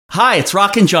Hi, it's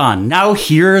Rockin' John. Now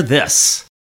hear this.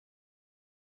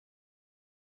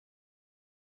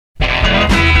 Never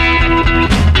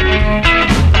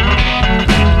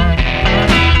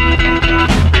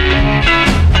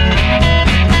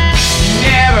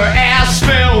asked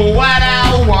me what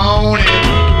I wanted.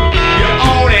 You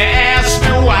only asked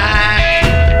me why.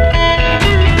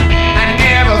 I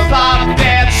never thought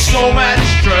that so much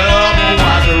trouble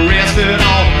was arrested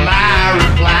on my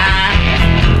reply.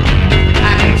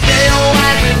 I can tell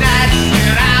by the nights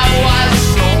that I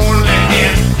was lonely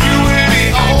and you were the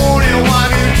only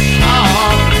one who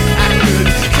talked. I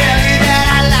could tell you that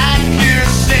I like your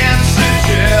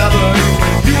sensitivity.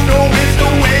 You know it's the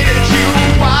way that you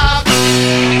walk.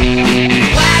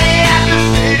 Why do you have to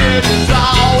say that there's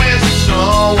always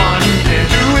someone who can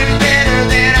do it better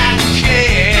than I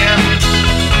can?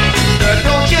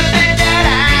 Don't you think that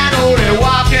I know that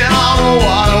walking on the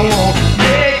water won't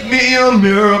make me a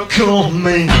miracle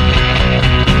man?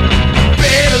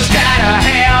 Baby's gotta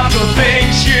have the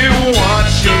things she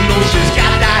wants. You know she's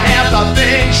got to have the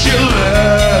things she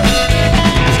loves.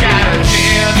 She's got a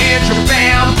 10-inch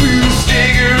bamboo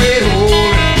cigarette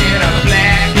holder and a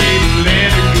black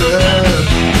leather glove.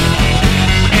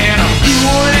 And I'm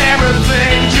doing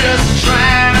everything just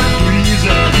trying to please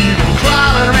her, even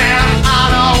crawling around on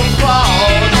all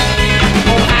fours.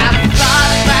 Oh, I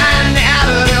thought by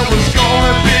now that it was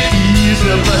gonna be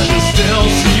easy, but she still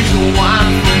seems to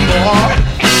want for more.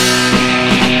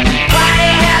 Why do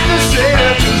you have to say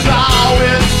that there's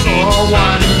always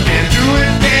someone who can do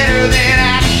it better than I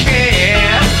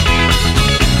can?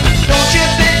 Don't you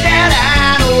think that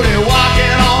I know that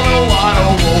walking on the water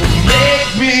won't make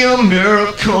me a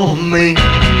miracle man?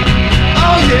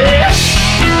 Oh yeah.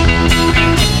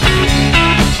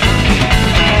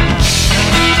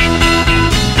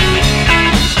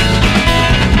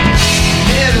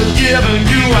 Never given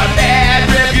you a bad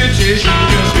reputation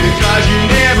just because you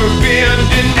never been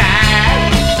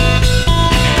denied.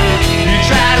 You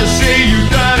try to say you've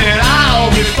done it all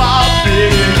before,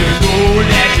 baby. You know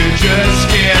that you just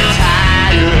get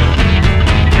tired.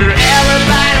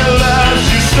 Everybody loves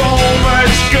you so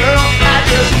much, girl. I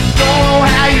just don't know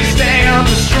how you stand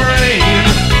the strain.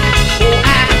 Oh,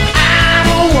 I'm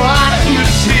the one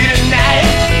who's here tonight,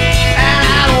 and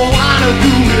I don't wanna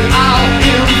do it all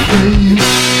in vain.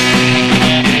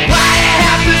 Why you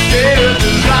have to say that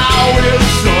there's always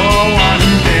someone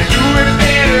who can do it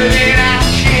better than I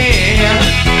can?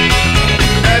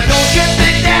 Don't you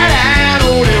think that I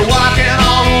know that walking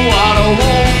on the water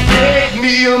won't make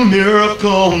me a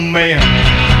miracle man?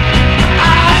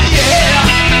 Ah, yeah.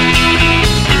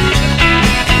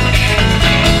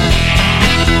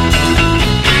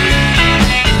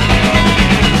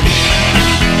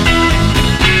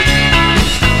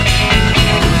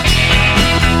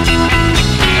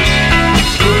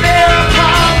 Miracle man. A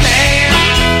miracle man.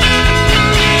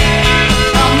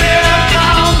 A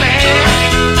miracle man. A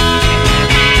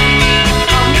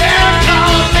miracle man. A miracle man.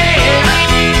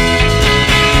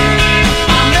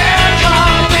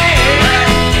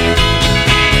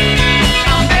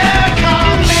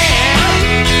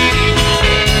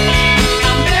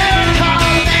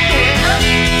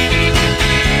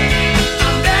 miracle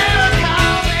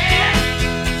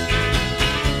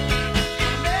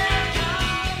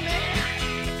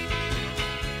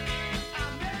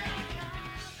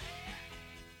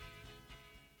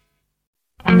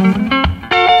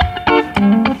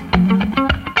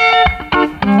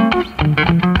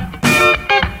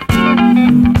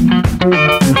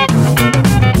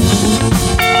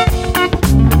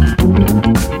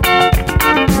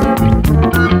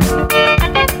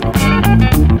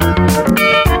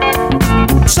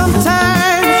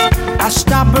Sometimes I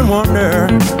stop and wonder,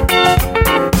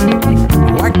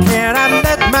 why can't I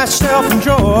let myself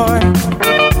enjoy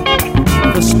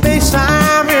the space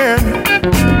I'm in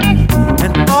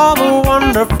and all the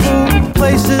wonderful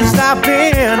places I've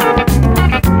been?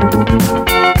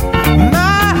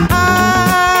 My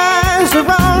eyes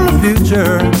are on the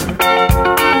future,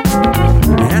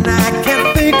 and I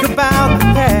can't think about the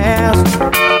past.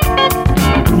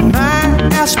 My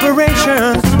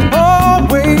aspirations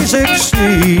always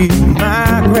exceed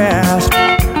my grasp.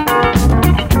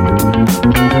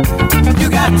 You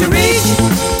got to reach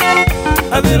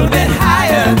a little bit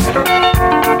higher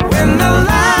when the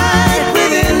light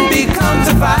within becomes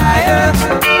a fire.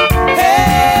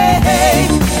 Hey, hey,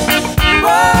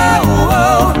 whoa,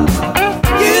 whoa,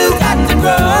 you got to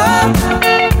grow.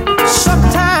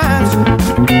 Sometimes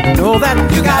know that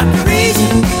You got to reach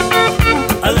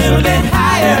a little bit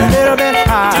higher a little bit to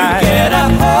high. get a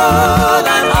hold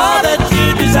on all that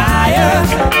you desire.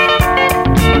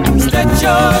 Stretch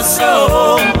your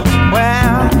soul.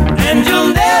 Well,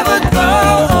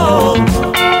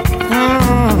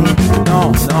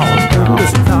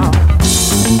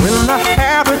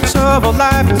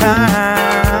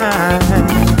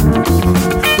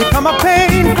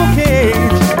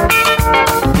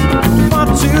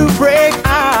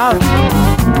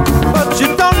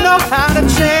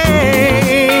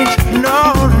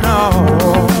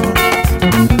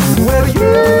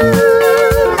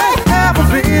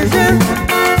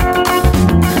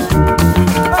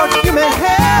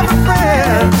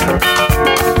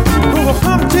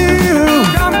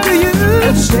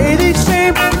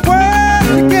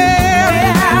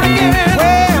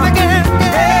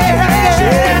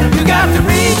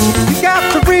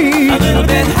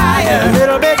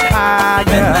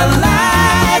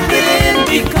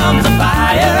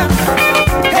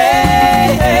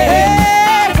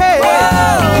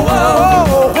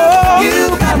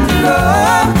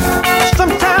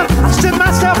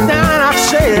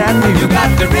 You got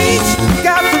to reach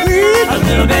a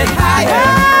little bit higher.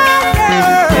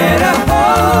 Get a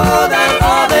hold on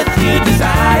all that you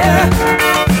desire.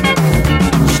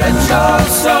 Set your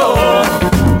soul,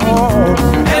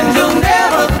 and you'll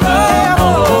never grow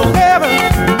old.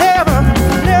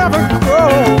 Never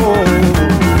grow.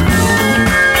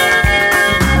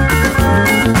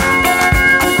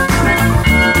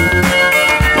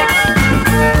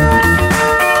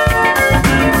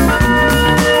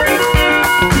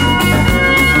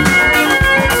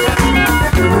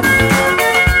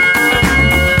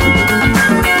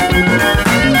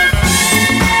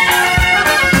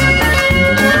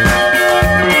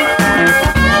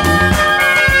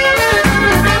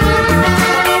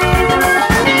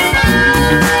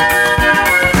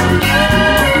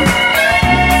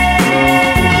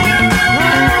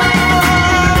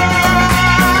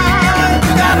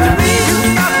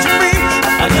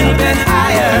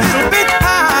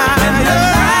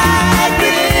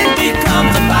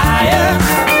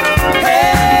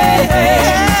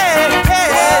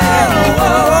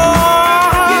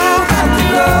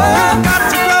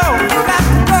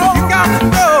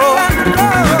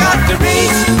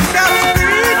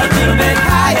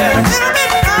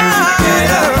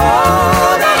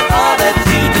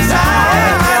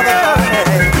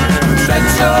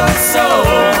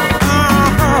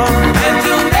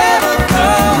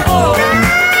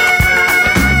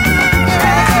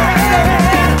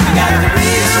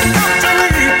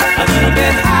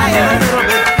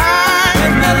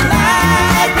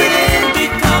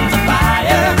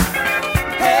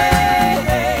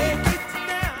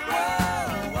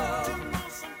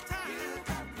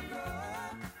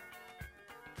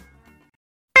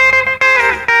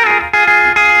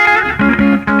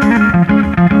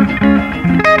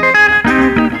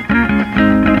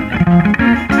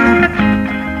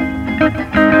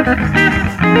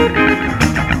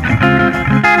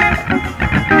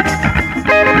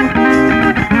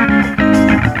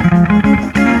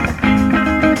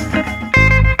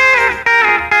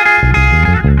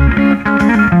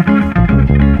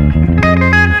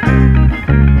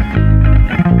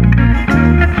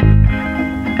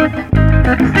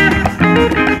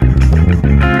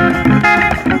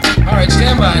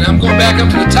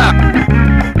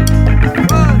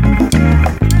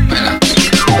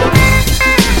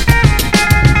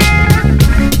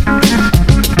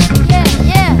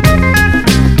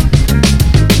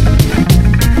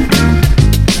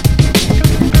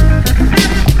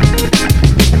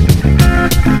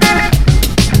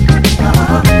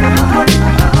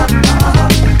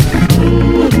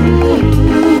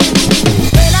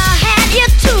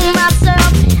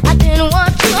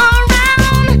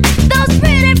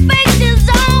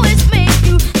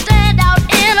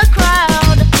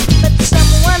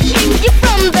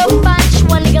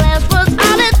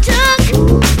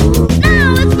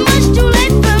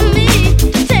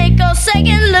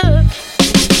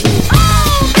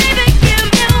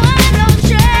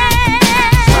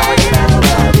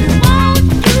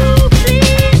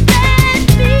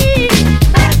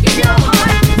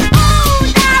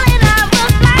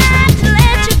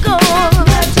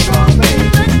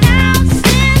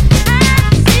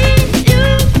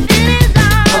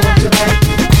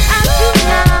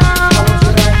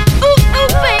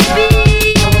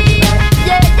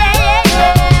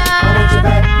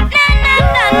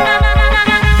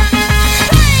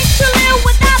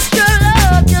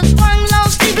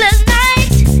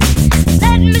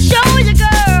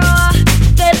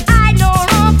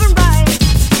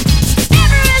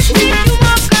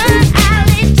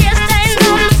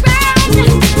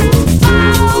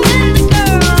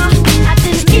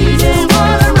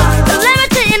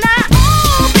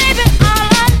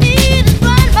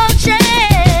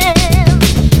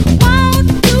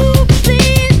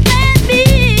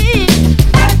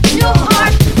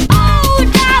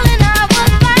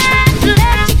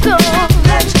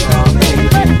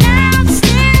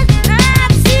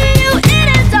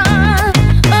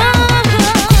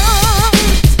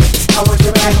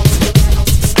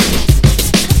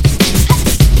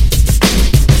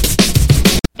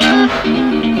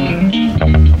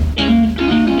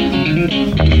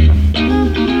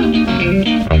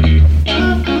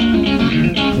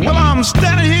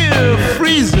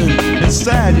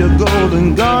 inside your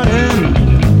golden garden.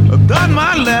 I've got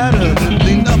my ladder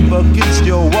leaned up against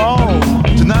your wall.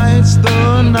 Tonight's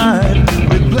the night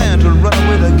we plan to run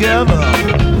away together.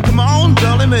 Come on,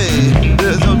 Dolly Mae,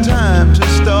 there's no time to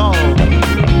stall.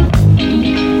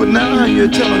 But now you're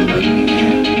telling me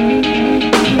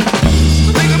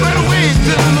think I better wait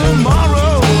till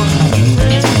tomorrow.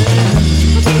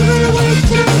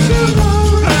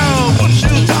 Now, what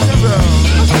you talking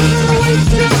about?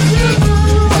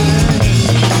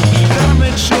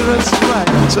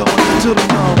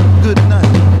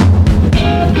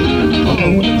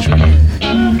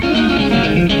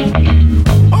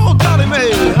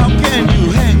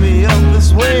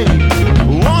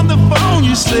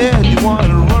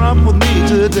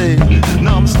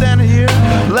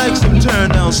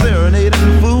 a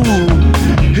serenading fool,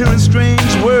 hearing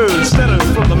strange words settled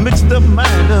from the mixed up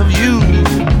mind of you.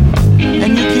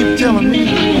 And you keep telling me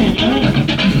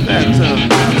that we'll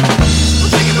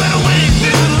take it right away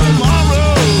till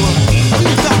tomorrow. What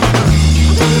you talking about?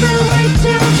 We'll take it right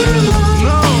till tomorrow.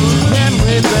 No, can't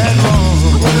wait that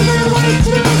long. We'll wait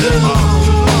till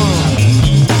tomorrow.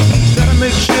 Gotta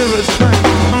make sure it's right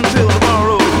until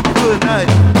tomorrow. Good night.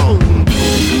 Oh.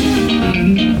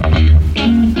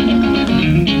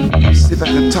 See if I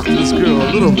can talk to this girl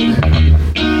a little bit.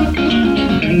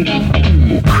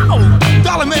 Oh,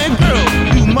 dollar man girl,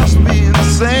 you must be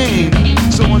insane.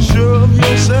 So unsure of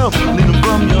yourself, leaning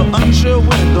from your unsure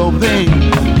window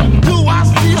pane. Do I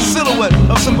see a silhouette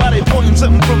of somebody pointing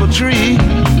something from a tree?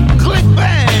 Click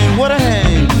bang, what a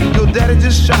hang. Your daddy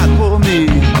just shot for me.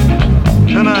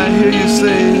 And I hear you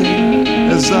say,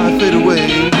 as I fade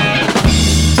away,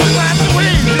 we'll have to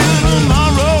wait till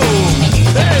tomorrow.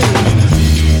 Hey,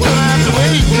 we'll have to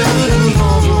wait till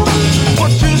tomorrow.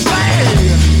 What you say?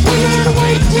 We'll have to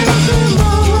wait till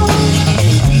tomorrow.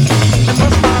 And my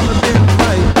father didn't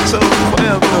fight, so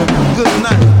forever, good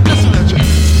night. Listen at you.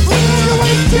 We'll have to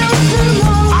wait till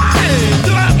tomorrow. Hey,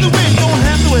 you'll have to wait, don't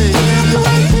have to wait. We'll have to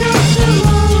wait till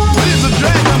tomorrow. Please a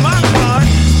drag on my car.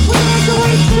 We'll have to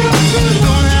wait till tomorrow.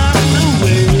 Don't have to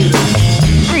wait.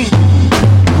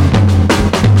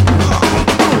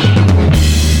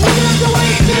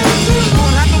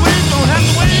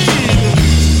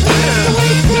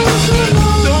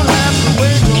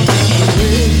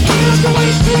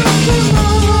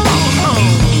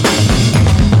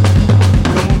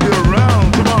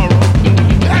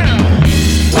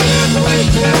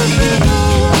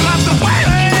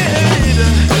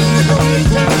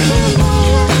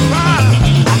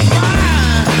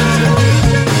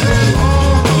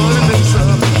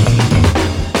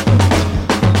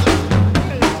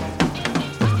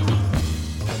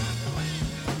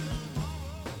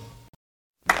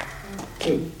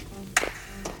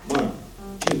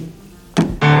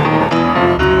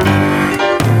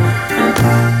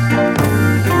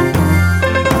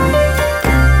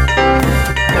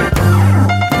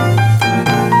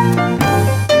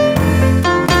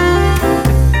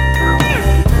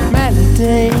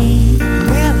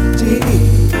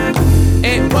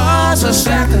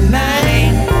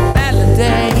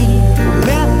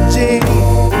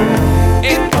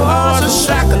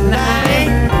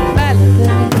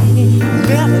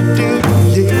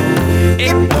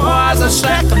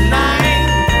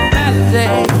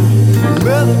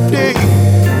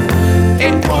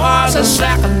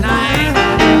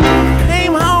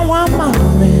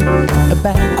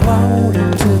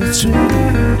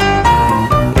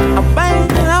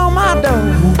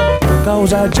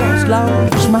 I just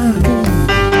lost my key.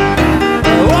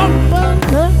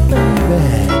 Open up,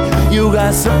 baby, you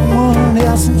got someone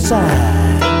else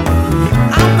inside.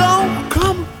 I'm gonna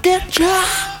come get you,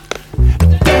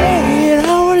 dead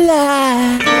or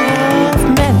alive.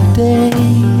 Melody,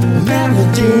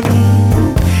 melody,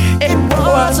 it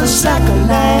was a second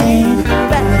name.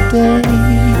 Melody,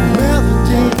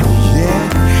 melody,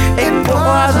 yeah, it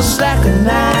was a second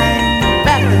name.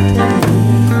 Melody,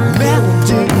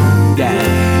 melody.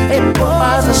 It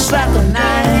was a second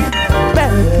night,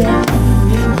 melody,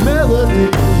 melody,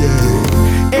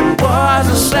 yeah. It was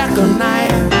a second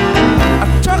night. I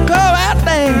took her out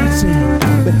dancing,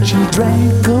 but she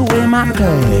drank away my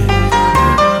cash.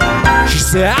 She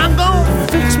said, I'm gonna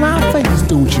fix my face,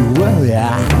 don't you worry,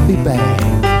 I'll be back.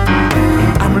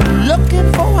 I'm looking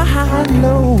for a high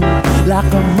low,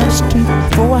 like a mustard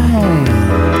for a hand.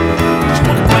 She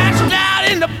was crashed out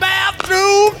in the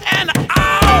bathroom and the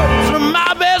arms of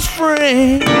my best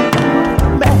friend.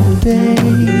 Melody,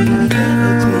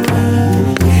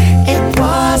 it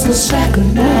was the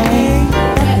second night.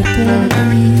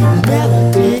 Melody,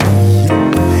 melody,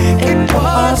 it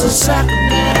was the second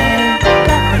night.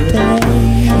 Melody,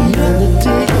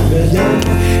 melody,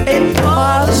 it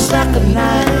was the second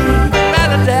night.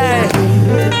 Melody,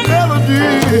 melody,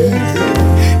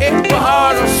 it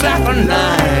was the second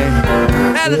night.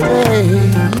 Melody,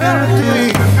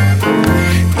 melody,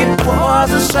 it was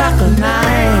the second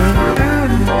night.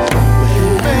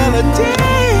 Melody,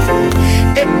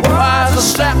 it was the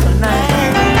second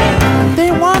night.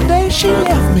 Then one day she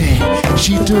left me.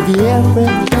 She took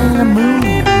everything I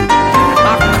moved.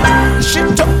 She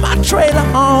took my trailer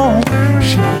home.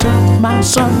 She took my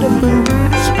Sunday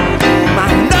boots.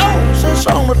 My nose is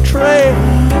on the trail.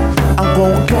 I'm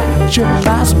gonna catch you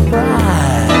by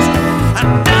surprise.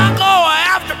 And I'm gonna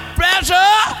have to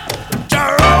pressure to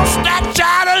roast that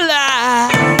child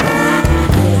alive.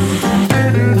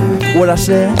 What I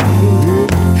said?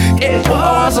 It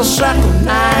was a second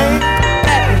night.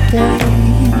 It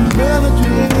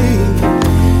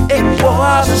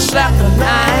was a second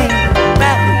night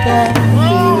melody.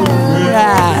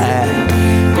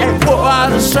 It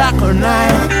was a second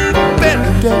night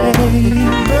melody.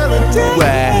 Well,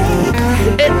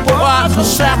 it was a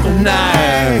second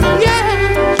night. Yeah,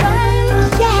 baby.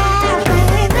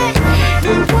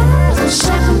 It was a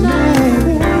second night.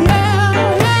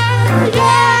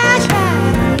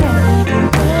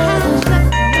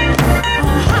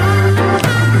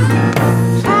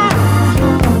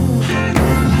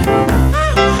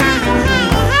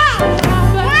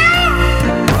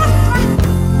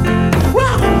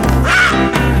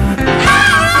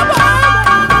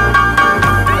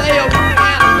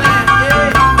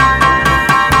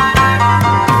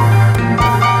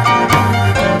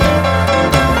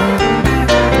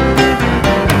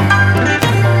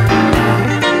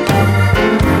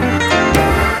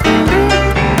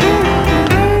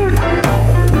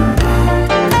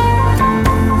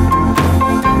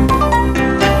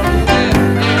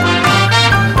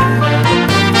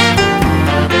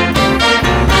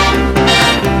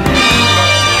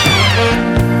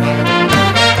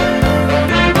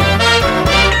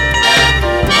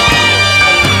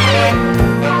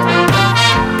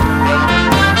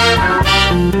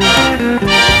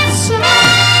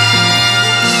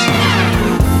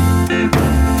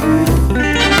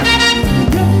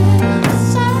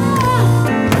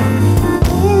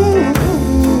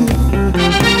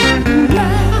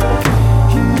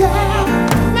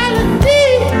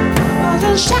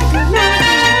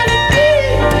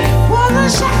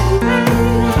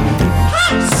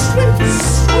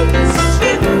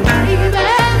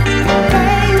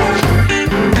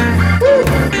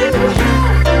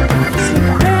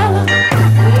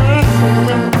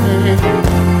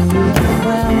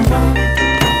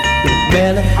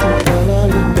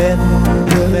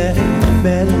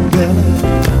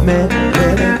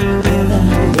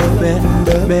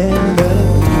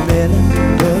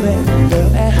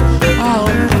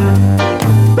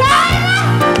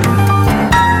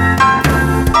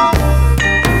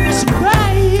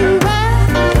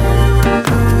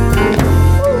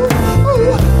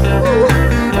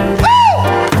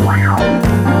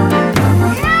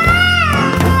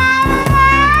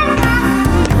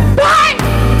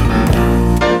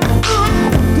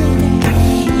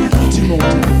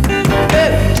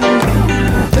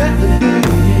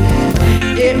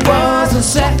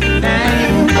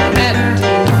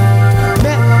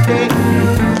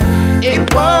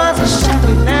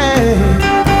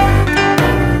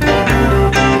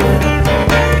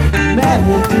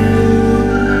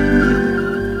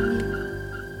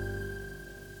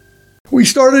 We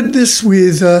started this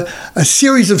with a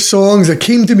series of songs that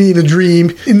came to me in a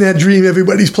dream. In that dream,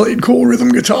 everybody's playing cool rhythm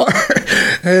guitar.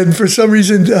 And for some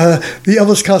reason, the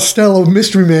Elvis Costello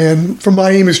Mystery Man from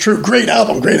My Aim Is True, great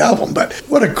album. But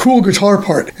what a cool guitar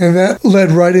part. And that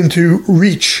led right into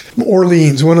Reach from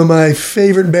Orleans, one of my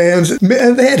favorite bands.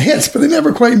 They had hits, but they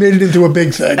never quite made it into a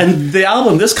big thing. And the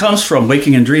album this comes from,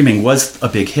 Waking and Dreaming, was a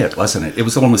big hit, wasn't it? It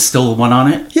was the one with Still the One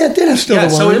on it? Yeah, it did have Still the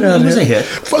One. So it was a hit.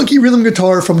 Funky rhythm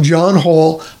guitar from John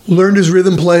Hall. Learned his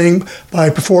rhythm playing by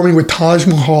performing with Taj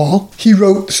Mahal. He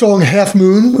wrote the song Half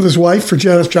Moon with his wife for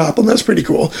Janis Joplin. That's pretty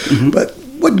cool. Mm-hmm. But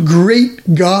what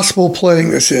great gospel playing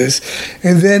this is.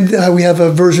 And then we have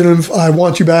a version of I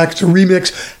Want You Back. It's a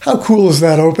remix. How cool is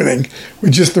that opening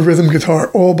with just the rhythm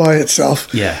guitar all by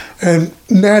itself? Yeah. And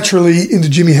naturally into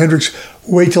Jimi Hendrix,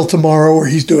 Wait Till Tomorrow, where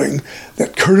he's doing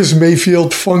that Curtis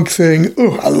Mayfield funk thing.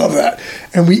 Oh, I love that.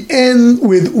 And we end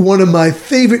with one of my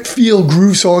favorite feel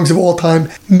groove songs of all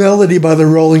time, Melody by the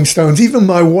Rolling Stones. Even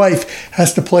my wife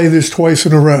has to play this twice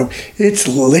in a row. It's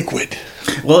liquid.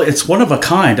 Well, it's one of a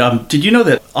kind. Did you know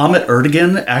that Ahmet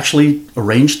Ertegun actually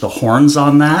arranged the horns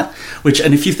on that?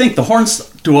 And if you think the horns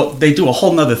do a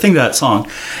whole nother thing to that song.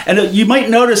 And you might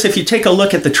notice if you take a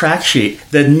look at the track sheet,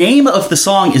 the name of the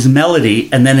song is Melody,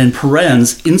 and then in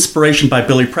parens, Inspiration by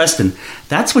Billy Preston.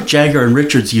 That's what Jagger and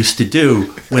Richards used to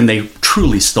do when they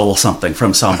truly stole something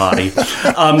from somebody.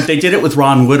 They did it with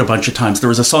Ron Wood a bunch of times. There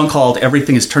was a song called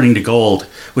Everything Is Turning to Gold,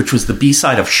 which was the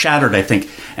B-side of Shattered, I think,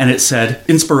 and it said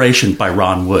Inspiration by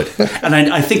Ron Wood. And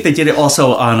I think they did it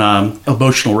also on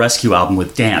Emotional Rescue album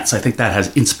with Dance. I think that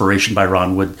has Inspiration by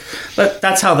Ron Wood. But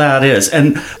that's how that is.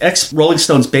 And ex-Rolling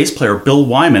Stones bass player Bill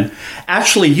Wyman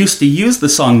actually used to use the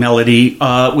song Melody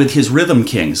with his Rhythm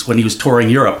Kings when he was touring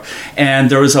Europe. And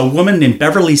there was a woman named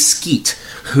Beverly Skeet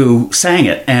who sang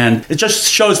it, and it just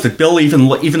shows that Bill,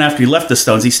 even after he left the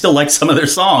Stones, he still liked some of their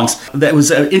songs. That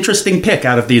was an interesting pick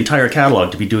out of the entire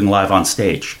catalog to be doing live on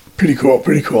stage. Pretty cool,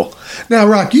 pretty cool. Now,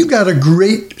 Rock, you got a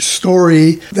great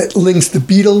story that links the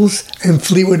Beatles and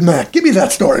Fleetwood Mac. Give me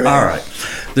that story, man. All right.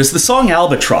 There's the song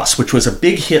Albatross, which was a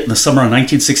big hit in the summer of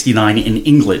 1969 in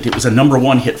England. It was a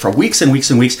 #1 hit for weeks and weeks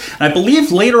and weeks. And I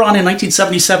believe later on in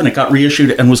 1977 it got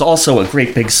reissued and was also a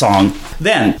great big song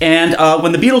then. And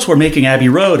when the Beatles were making Abbey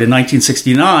Road in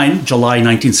 1969, July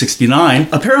 1969,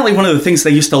 apparently one of the things they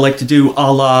used to like to do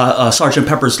a la Sgt.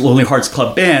 Pepper's Lonely Hearts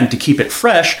Club Band to keep it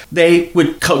fresh, they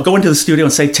would go into the studio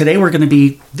and say, today we're going to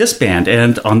be this band.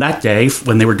 And on that day,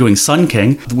 when they were doing Sun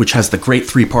King, which has the great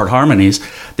 3-part harmonies,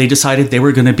 they decided they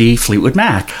were going to be Fleetwood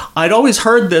Mac. I'd always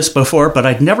heard this before, but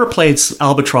I'd never played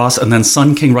Albatross and then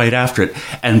Sun King right after it.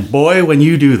 And boy, when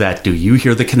you do that, do you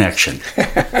hear the connection.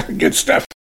 Good stuff.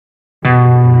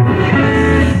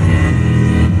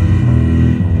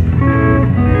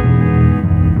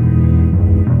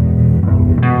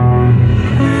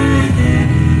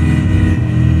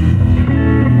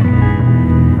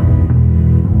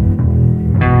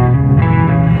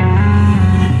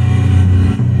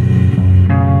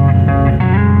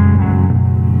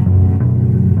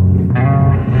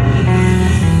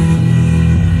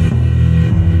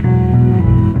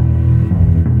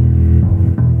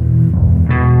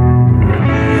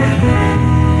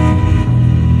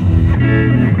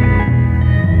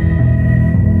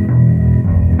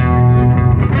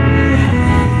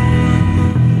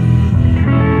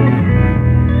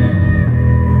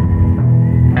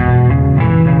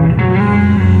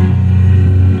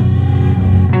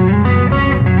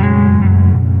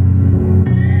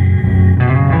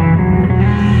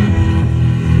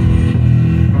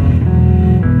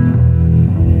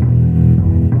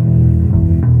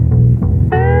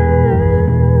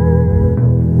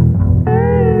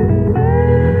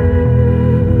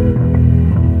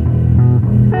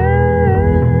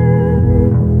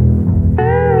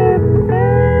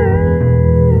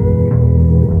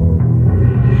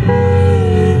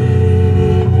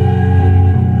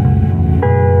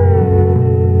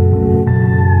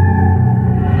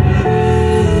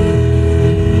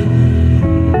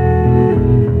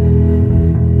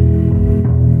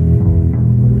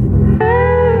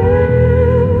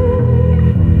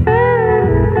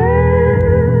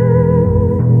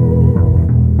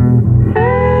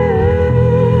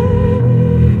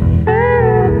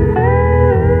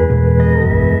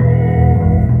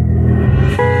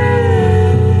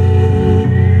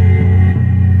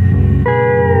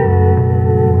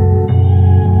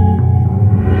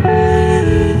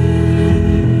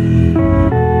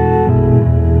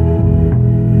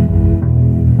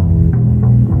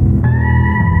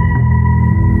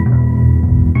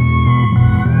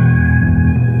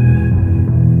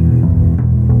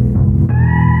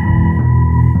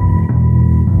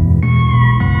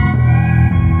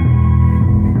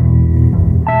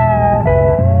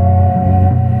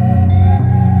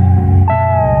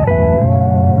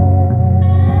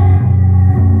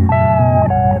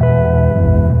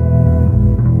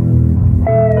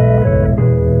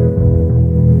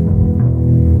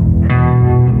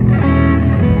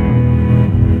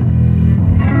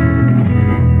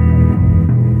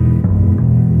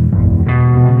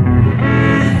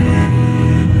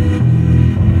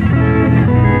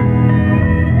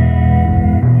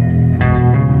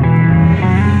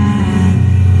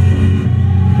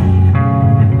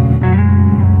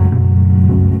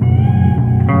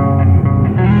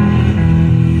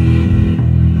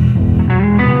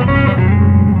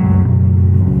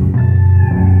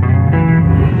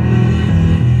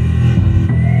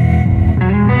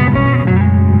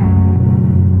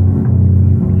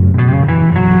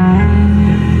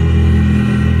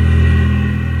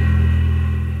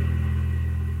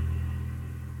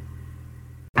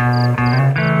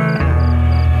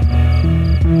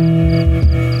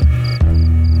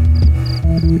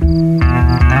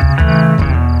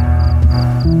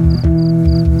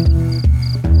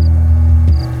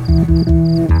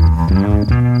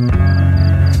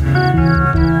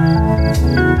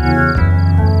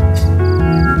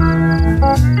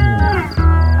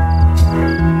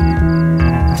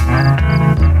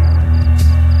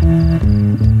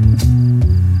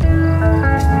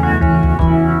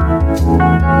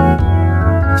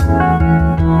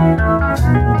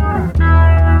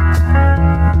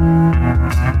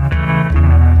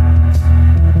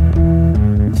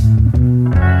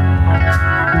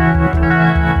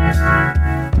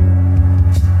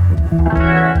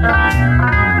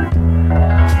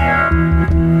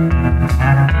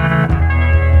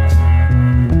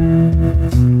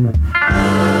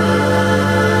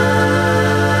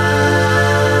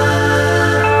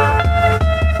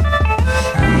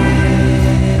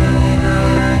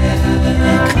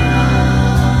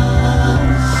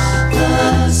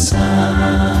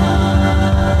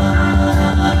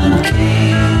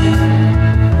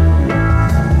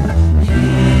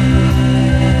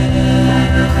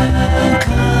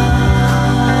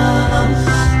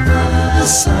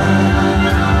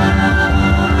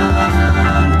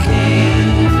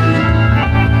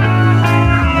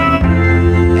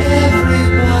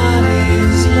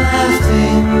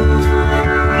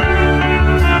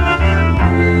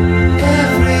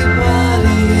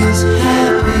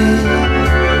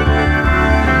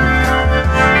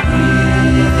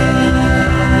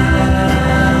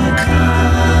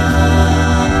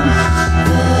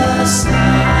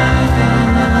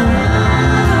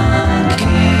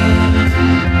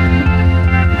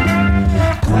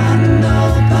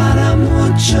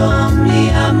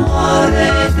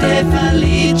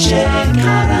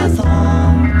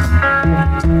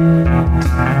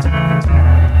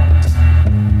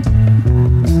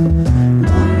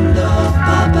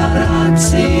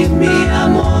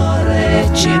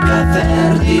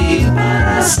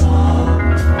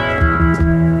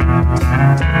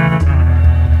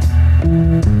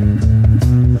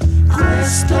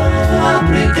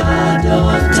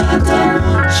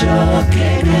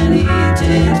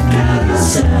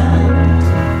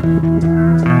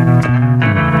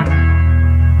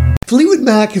 Fleetwood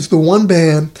Mac is the one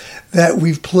band that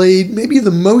we've played maybe the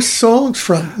most songs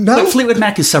from. But Fleetwood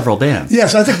Mac is several bands.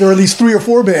 Yes, I think there are at least 3 or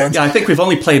 4 bands. Yeah, I think we've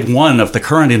only played one of the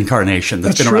current incarnation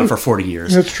that's been around for 40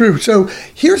 years. That's true. So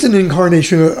here's an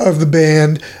incarnation of the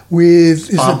band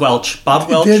with... Bob Welch. Bob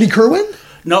Welch. Danny Kerwin?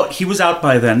 No, he was out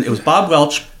by then. It was Bob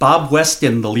Welch, Bob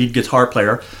Weston, the lead guitar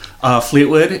player,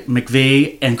 Fleetwood,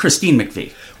 McVie, and Christine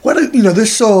McVie.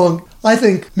 This song, I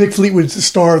think Mick Fleetwood's the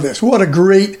star of this. What a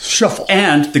great shuffle.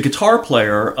 And the guitar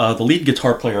player, the lead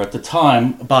guitar player at the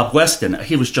time, Bob Weston,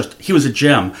 he was a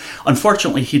gem.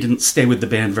 Unfortunately, he didn't stay with the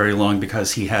band very long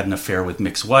because he had an affair with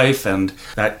Mick's wife, and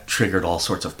that triggered all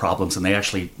sorts of problems, and they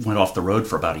actually went off the road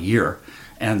for about a year.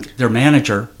 And their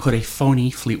manager put a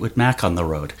phony Fleetwood Mac on the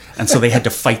road. And so they had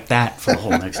to fight that for the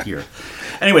whole next year.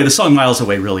 Anyway, the song Miles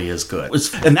Away really is good.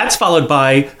 And that's followed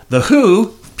by The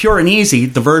Who, Pure and Easy,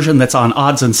 the version that's on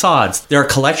Odds and Sods. They're a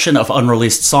collection of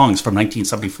unreleased songs from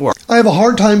 1974. I have a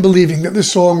hard time believing that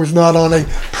this song was not on a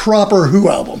proper Who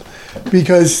album.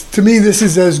 Because to me, this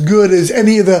is as good as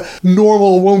any of the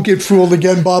normal Won't Get Fooled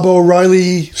Again Bob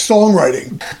O'Reilly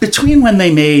songwriting. Between when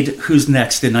they made Who's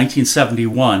Next in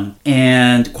 1971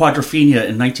 and Quadrophenia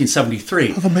in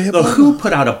 1973, The Who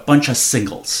put out a bunch of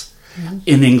singles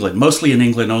in England, mostly in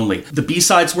England only. The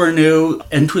B-sides were new.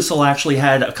 Entwistle actually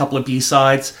had a couple of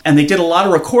B-sides. And they did a lot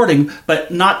of recording,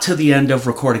 but not to the end of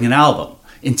recording an album,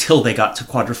 until they got to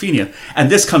Quadrophenia. And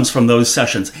this comes from those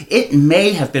sessions. It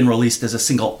may have been released as a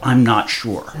single, I'm not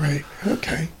sure. Right,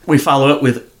 okay. We follow it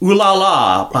with Ooh La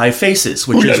La by Faces,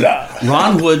 which is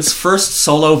Ron Wood's first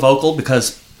solo vocal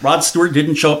because Rod Stewart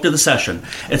didn't show up to the session.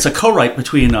 It's a co-write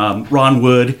between Ron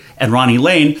Wood and Ronnie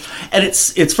Lane, and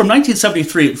it's from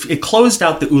 1973. It closed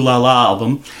out the Ooh La La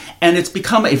album, and it's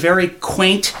become a very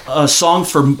quaint song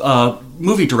for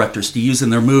movie directors to use in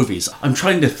their movies. I'm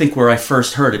trying to think where I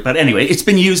first heard it, but anyway, it's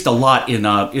been used a lot in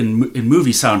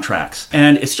movie soundtracks,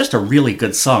 and it's just a really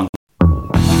good song.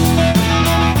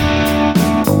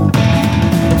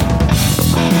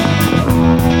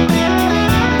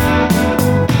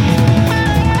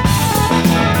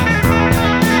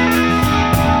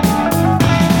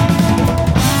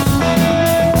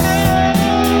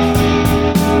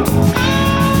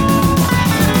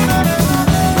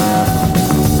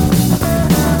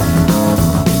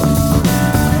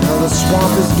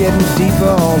 Getting deeper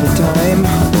all the time,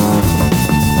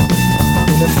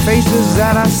 and the faces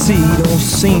that I see don't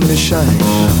seem to shine.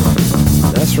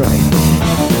 That's right.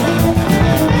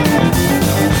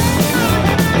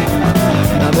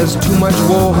 Now there's too much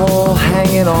Warhol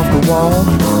hanging off the wall,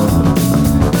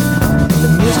 and the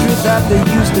mystery that there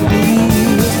used to be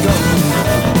is gone.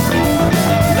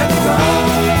 Let me go.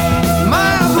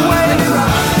 Miles away,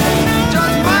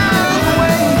 just miles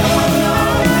away.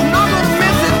 I'm not gonna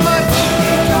miss it much.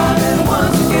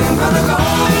 Gonna go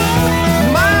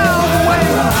miles away.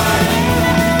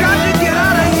 Got to get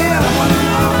out of here.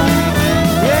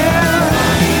 Yeah.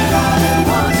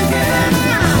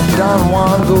 Don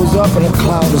Juan goes up in a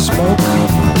cloud of smoke,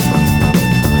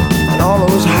 and all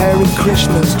those Hare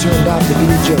Krishnas turned out to be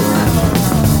a joke.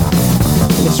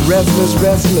 And it's restless,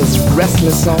 restless,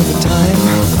 restless all the time,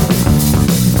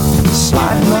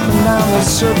 sliding up and down the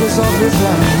surface of his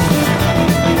life.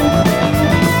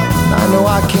 I know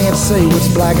I can't say what's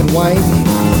black and white,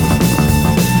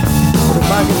 but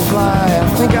if I could fly, I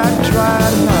think I'd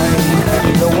try tonight.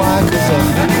 You know why? 'Cause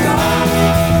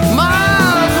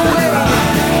miles away,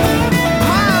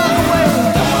 miles away.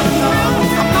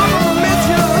 I'm not gonna miss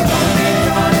you.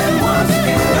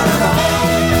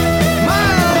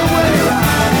 Miles away,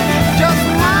 just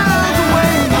miles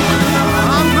away.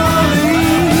 I'm gonna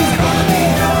leave.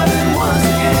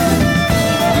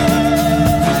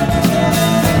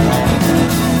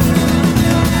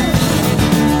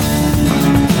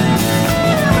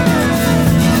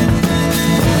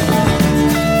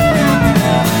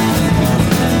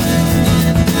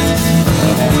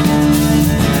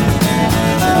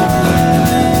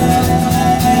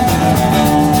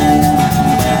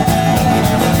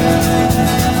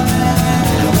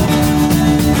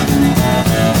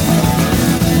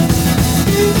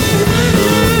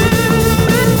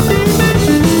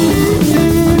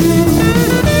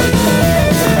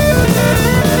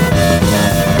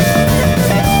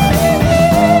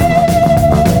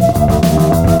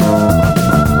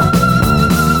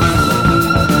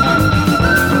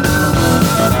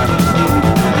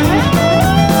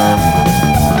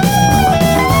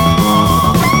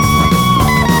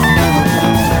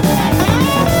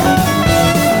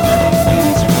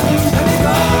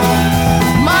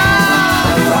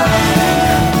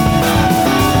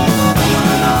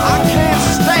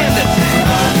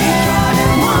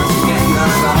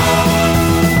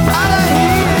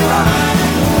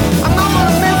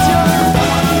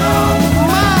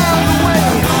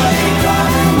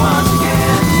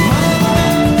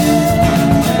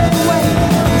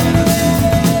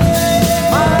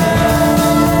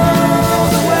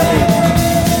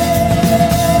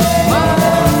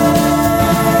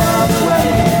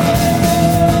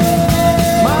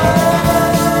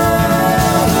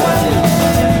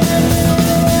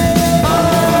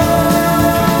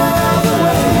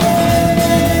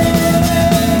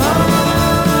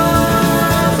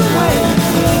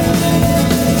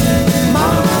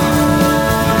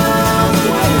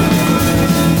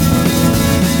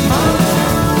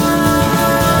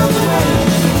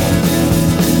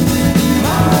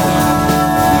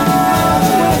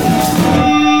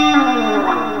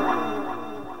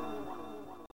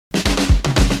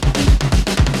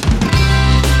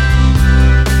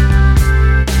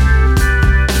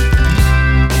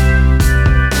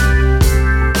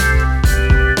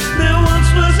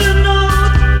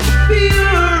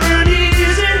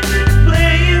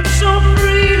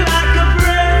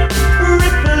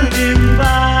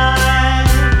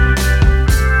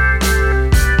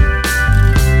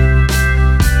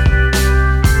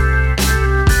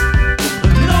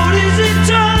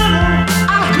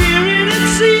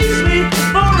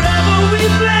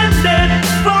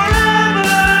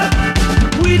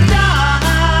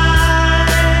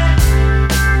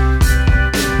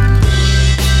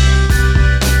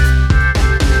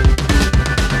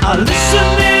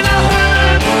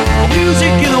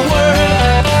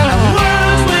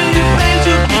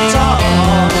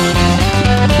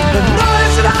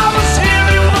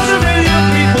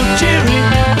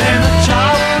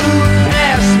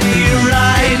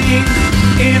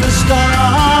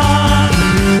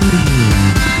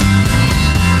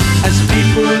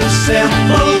 simple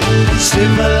assembled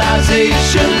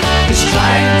civilization is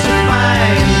trying to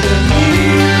find a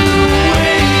new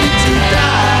way to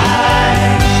die.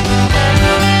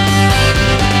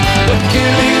 But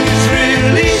killing is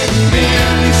really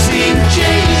merely seen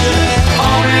changing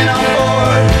on and on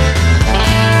board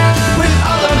with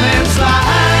other men's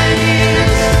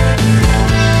lives.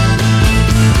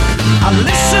 I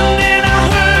listened and I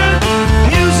heard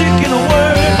music in a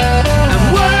word, and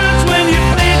words when you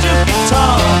played your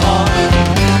guitar.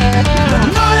 The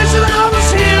noise that I was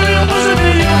hearing was a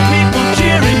million people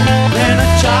cheering, and a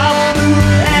child flew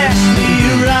past me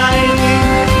riding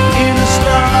in a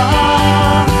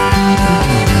star.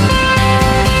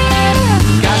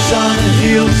 Guys on the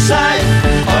hillside,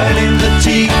 oil in the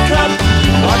teacup,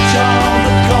 watch all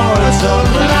the chorus of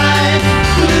life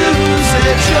lose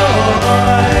their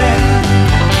joy.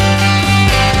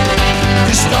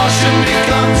 Distortion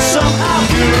becomes somehow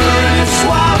pure in its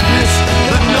suaveness.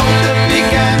 The note that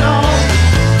began all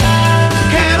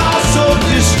can also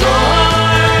destroy.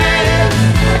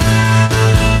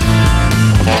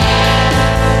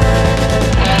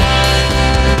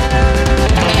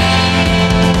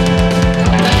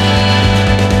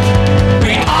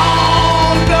 We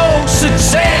all know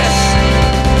success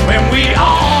when we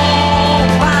all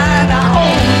find our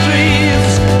own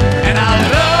dreams, and our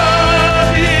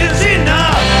love is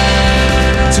enough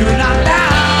to knock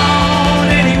down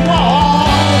any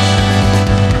walls.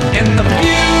 And the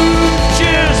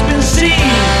future's been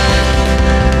seen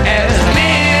as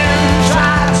men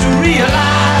try to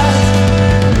realize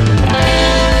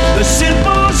the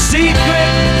simple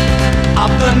secret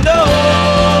of the note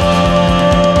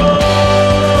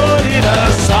in a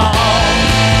song.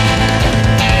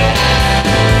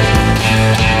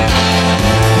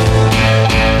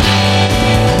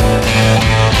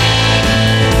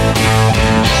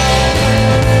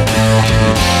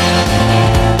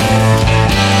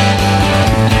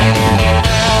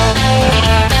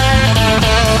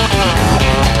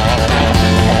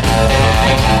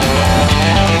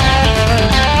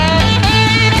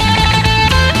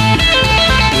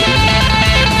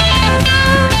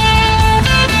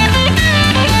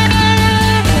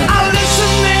 I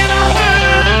listened and I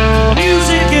heard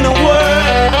music in a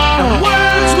word, and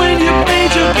words when you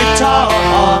played your guitar.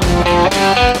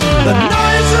 The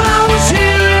noise that I was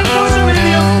hearing was a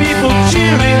million people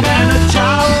cheering, and a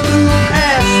child flew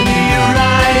past me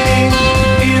riding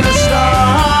in a star.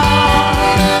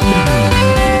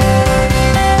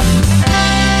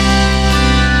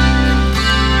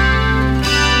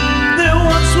 There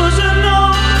once was a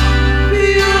note,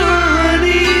 pure and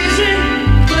easy,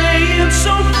 playing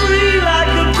so free like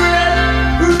a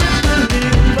breath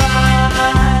rippling by.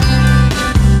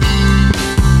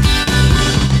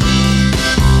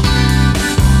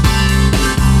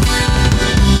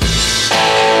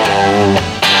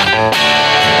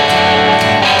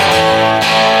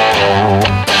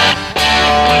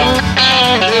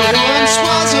 There once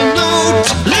was a note,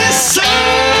 listen.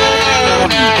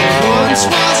 There once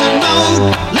was a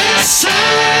note, listen.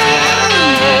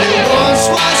 There once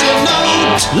was a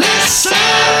note, listen.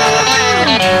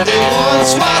 There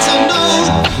once was a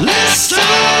note, listen.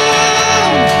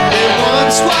 There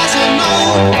once was a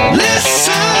note, listen.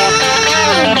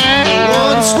 There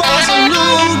once was a note, listen. There once was a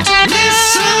note,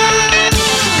 listen.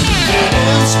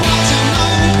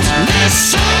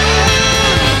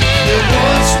 There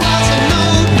once was a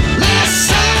note,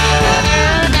 listen.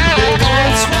 There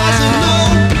once was a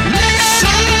note,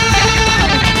 listen.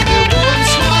 There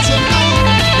once was a note,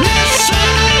 listen.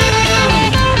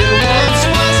 There once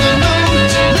was a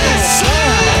note, listen.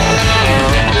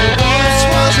 There once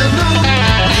was a note,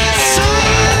 listen.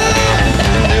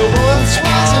 There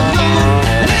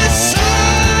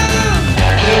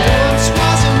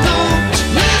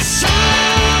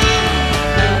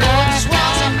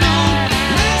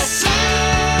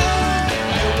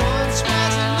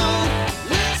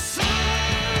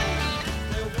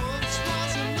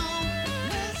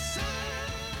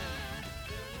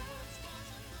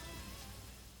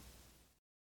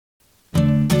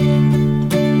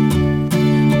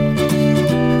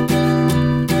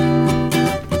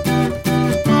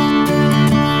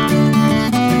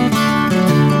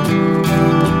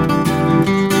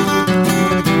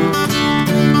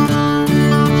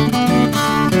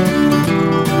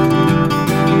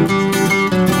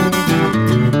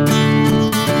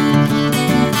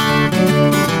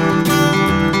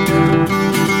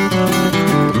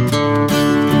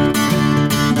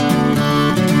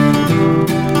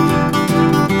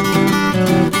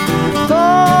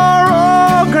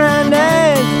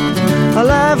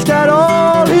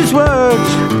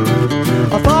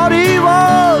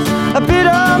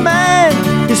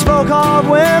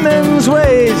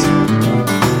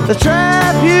They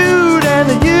trap you and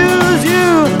they use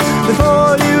you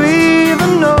before you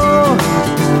even know.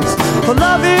 For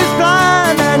love is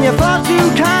blind and you're far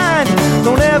too kind.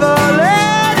 Don't ever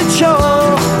let it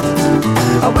show.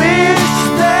 I wish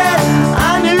that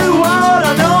I knew what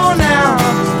I know now.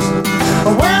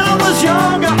 When I was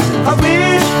younger, I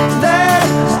wish that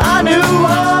I knew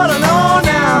what I know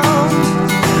now.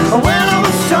 When I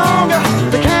was stronger,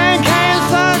 the can-can's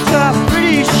such a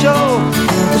pretty show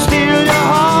to steal your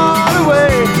heart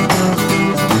away.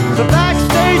 The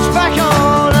backstage back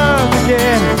on earth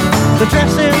again. The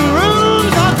dressing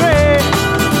rooms are great.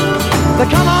 They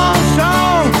come on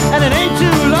strong and it ain't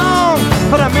too long,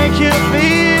 but I make you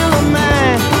feel a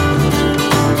man.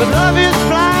 But love is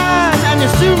blind and you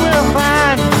soon will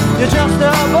find you're just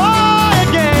a boy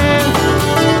again.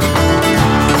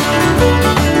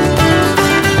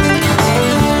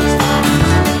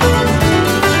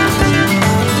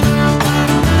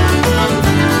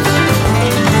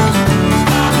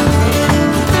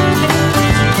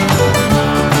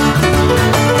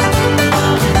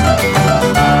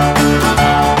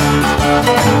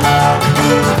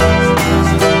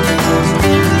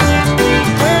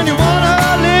 When you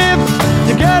wanna live,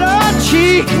 you get a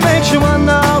cheek, makes you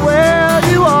wonder where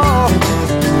you are.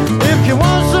 If you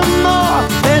want some more,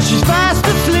 then she's fast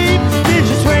asleep. Did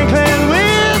you twinkling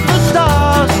with the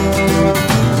stars?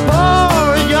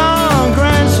 For a young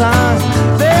grandson,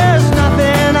 there's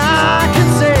nothing I can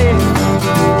say.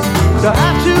 You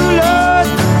have to learn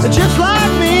just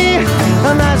like me,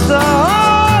 and that's the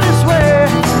hardest way.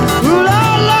 Ooh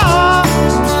la la,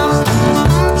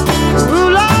 ooh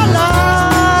la la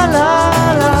la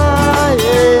la,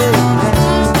 yeah.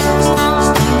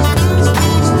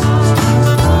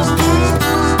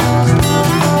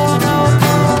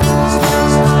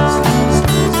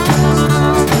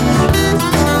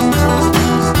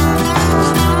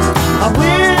 I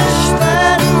wish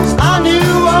that I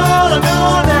knew all I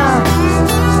know now.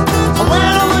 When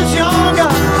I was younger,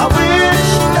 I wish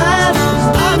that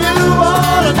I knew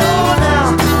all I know now.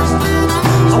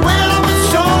 When I was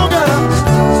stronger.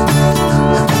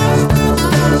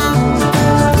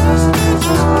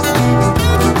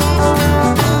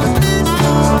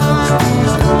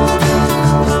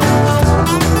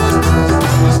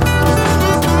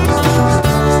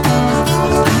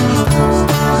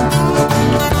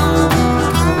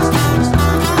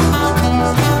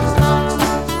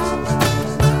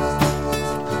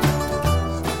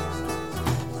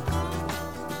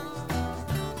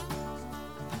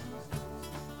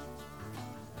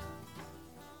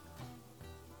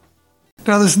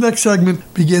 Now, this next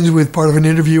segment begins with part of an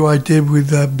interview I did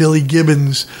with Billy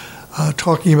Gibbons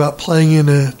talking about playing in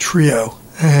a trio.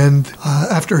 And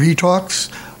after he talks,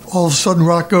 all of a sudden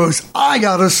Rock goes, I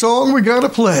got a song we got to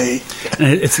play. And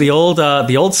it's the old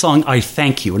song, I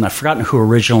Thank You, and I've forgotten who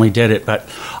originally did it, but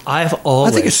I've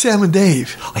always... I think it's Sam and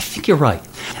Dave. I think you're right.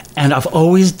 And I've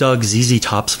always dug ZZ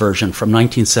Top's version from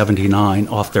 1979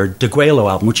 off their DeGuelo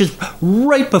album, which is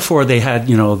right before they had,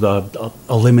 the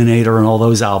Eliminator and all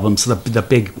those albums, the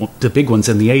big ones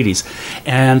in the 80s.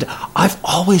 And I've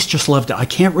always just loved it. I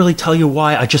can't really tell you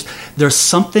why. There's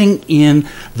something in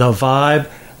the vibe,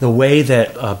 the way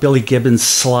that Billy Gibbons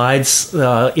slides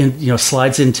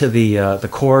into the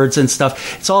chords and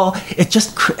stuff. It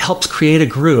just helps create a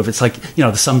groove. It's like,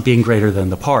 the sum being greater than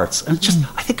the parts. And it's just,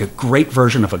 I think, a great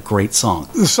version of a great song.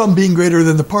 The sum being greater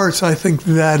than the parts, I think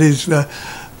that is the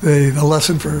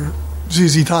lesson for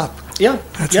ZZ Top. Yeah,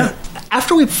 That's yeah. it.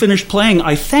 After we finished playing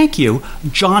I Thank You,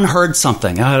 John heard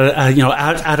something out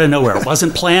of nowhere. It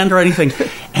wasn't planned or anything.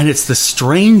 And it's the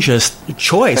strangest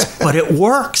choice, but it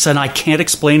works, and I can't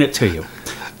explain it to you.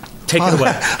 Take it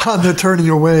away. On the Turning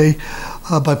Away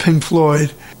by Pink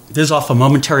Floyd. This is off A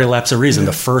Momentary Lapse of Reason,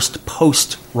 the first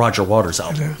post-Roger Waters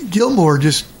album. Gilmour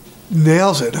just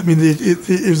nails it. I mean,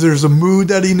 there's a mood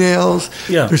that he nails.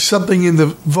 Yeah. There's something in the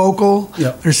vocal.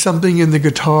 Yeah. There's something in the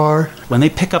guitar. When they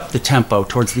pick up the tempo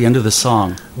towards the end of the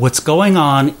song, what's going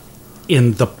on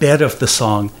in the bed of the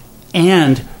song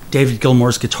and David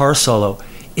Gilmour's guitar solo,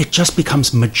 it just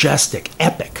becomes majestic,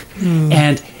 epic.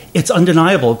 And it's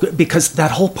undeniable because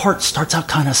that whole part starts out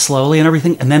kind of slowly and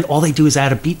everything, and then all they do is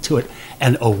add a beat to it,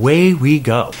 and away we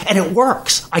go. And it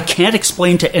works. I can't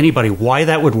explain to anybody why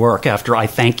that would work after I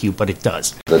Thank You, but it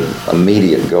does. The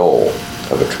immediate goal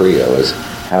of a trio is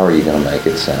how are you going to make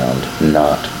it sound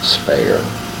not spare?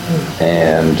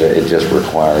 And it just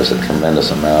requires a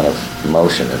tremendous amount of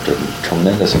motion, a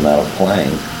tremendous amount of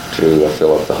playing to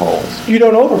fill up the holes. You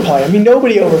don't overplay. I mean,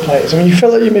 nobody overplays. I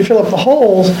mean, you may fill up the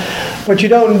holes, but you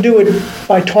don't do it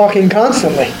by talking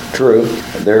constantly. True.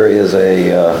 There is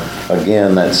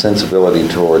again, that sensibility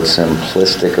towards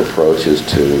simplistic approaches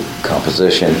to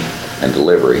composition and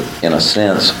delivery. In a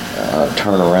sense,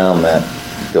 turn around that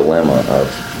dilemma of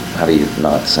how do you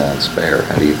not sound spare?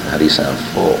 How do you sound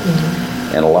full? Mm-hmm.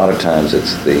 And a lot of times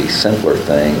it's the simpler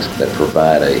things that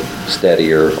provide a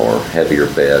steadier or heavier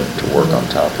bed to work on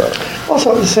top of.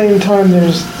 Also, at the same time,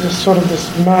 there's sort of this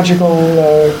magical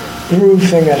groove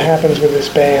thing that happens with this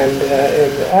band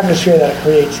and the atmosphere that it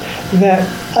creates that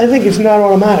I think it's not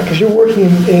automatic because you're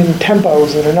working in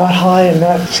tempos that are not high and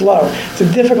not slow. It's a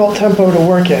difficult tempo to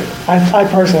work in, I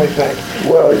personally think.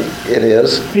 Well, it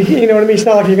is. You know what I mean? It's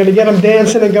not like you're going to get them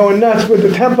dancing and going nuts with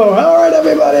the tempo. All right,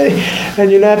 everybody.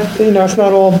 And you're not, it's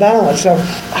not all balanced. So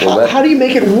how do you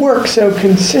make it work so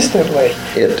consistently?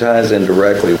 It ties in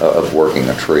directly of working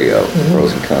a trio. Mm-hmm.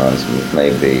 Pros and cons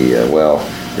may be,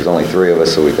 there's only three of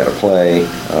us, so we've got to play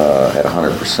at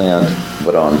 100%.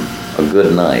 But on a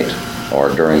good night or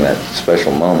during that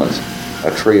special moments,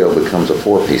 a trio becomes a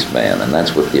four-piece band, and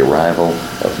that's with the arrival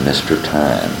of Mr.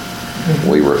 Time. Mm-hmm.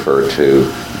 We refer to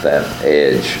that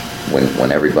edge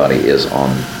when everybody is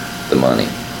on the money,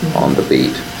 mm-hmm. on the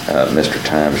beat. Mr.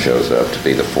 Time shows up to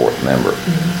be the fourth member.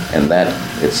 Mm-hmm. And that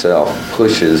itself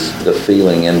pushes the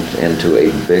feeling into a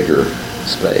bigger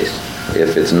space.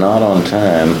 If it's not on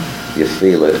time, you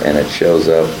feel it, and it shows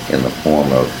up in the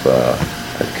form of a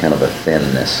kind of a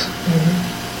thinness.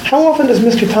 Mm-hmm. How often does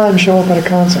Mr. Time show up at a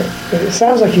concert? It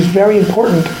sounds like he's very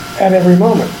important at every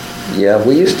moment. Yeah,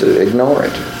 we used to ignore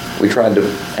it. We tried to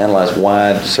analyze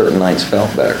why certain nights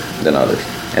felt better than others.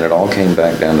 And it all came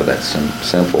back down to that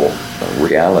simple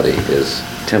reality is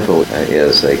tempo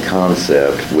is a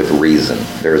concept with reason.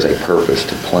 There's a purpose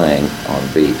to playing on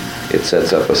beat. It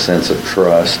sets up a sense of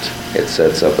trust. It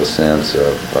sets up a sense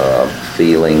of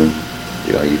feeling.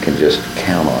 You can just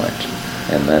count on it.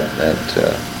 And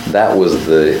that was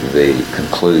the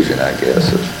conclusion, I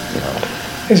guess.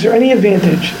 Is there any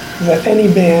advantage that any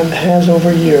band has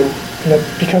over you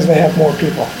because they have more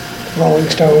people? Rolling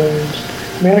Stones,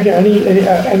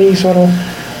 any sort of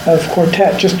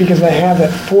quartet, just because they have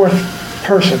that fourth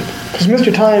person? Because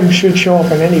Mr. Time should show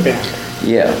up in any band.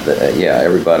 Yeah,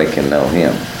 everybody can know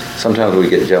him. Sometimes we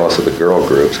get jealous of the girl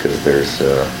groups because there's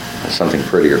something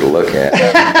prettier to look at.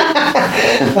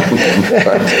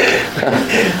 But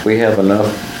we have enough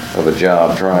of a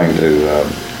job trying to,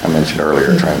 I mentioned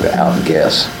earlier, trying to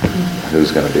outguess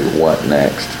who's going to do what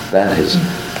next. That has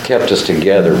kept us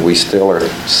together. We still are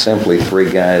simply three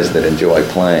guys that enjoy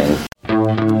playing.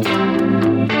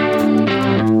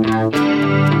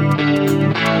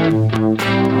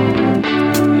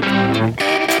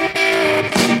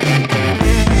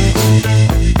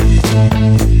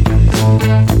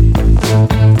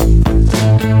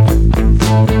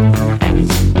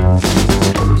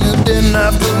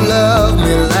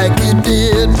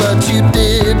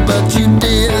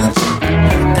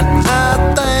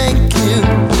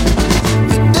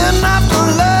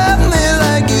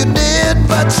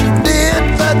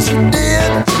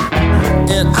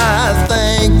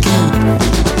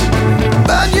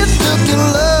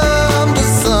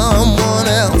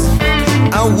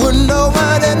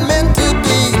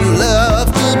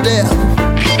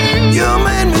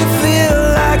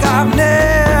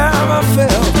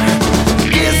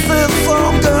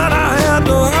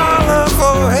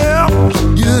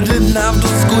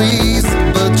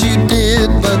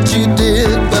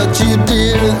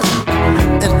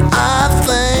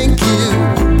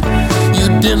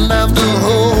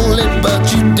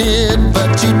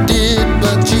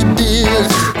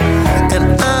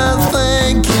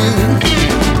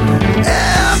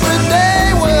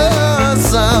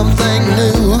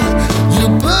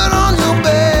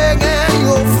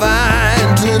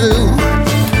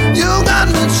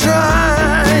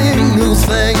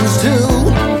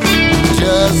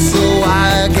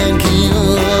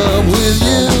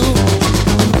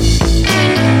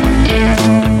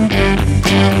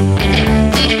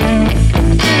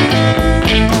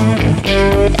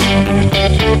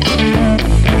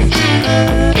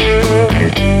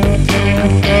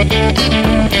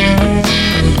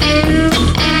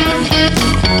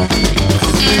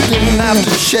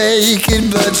 Shake it,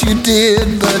 but you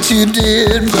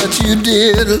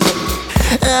did,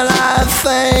 and I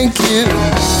thank you.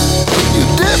 You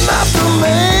didn't have to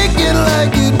make it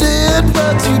like you did,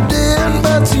 but you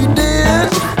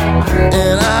did,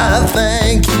 and I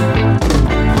thank you.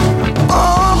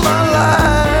 All my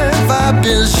life I've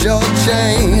been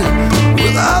shortchanged.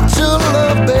 Without your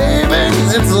love, baby,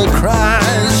 it's a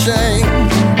crying shame.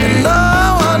 And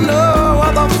now I know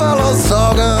girls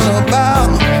talking about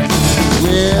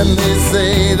when they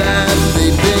say that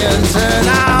they've been turned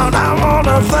out. I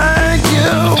wanna thank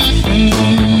you.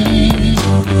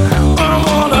 I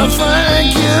wanna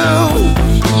thank you.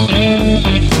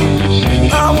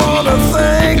 I wanna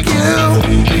thank you.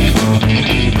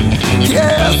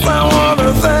 Yes, I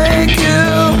wanna thank you.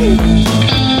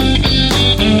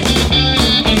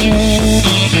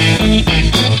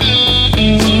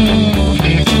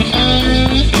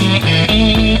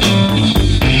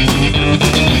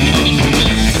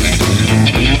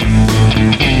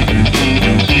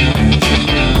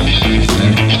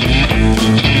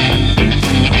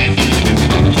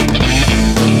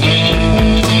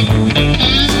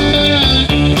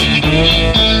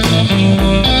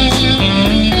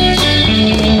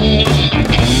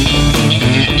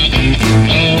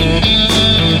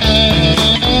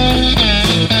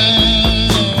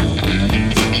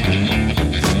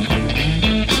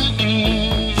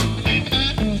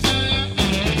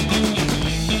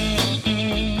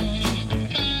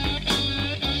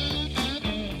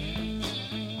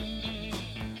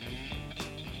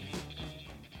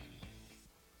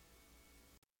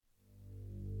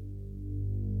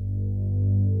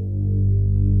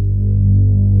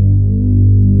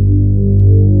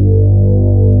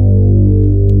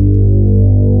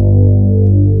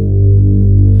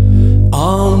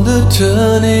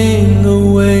 Turning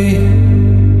away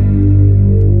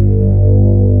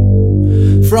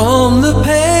from the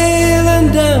pale and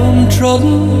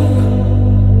downtrodden,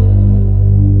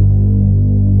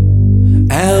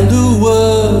 and the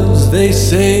words they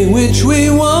say which we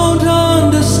won't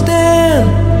understand.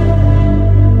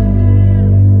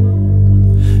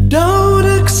 Don't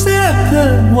accept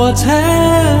that what's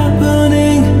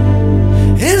happening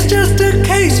is just a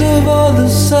case of all the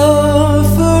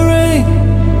suffering.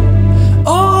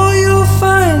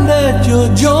 That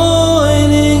you're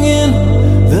joining in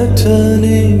the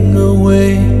turning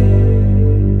away.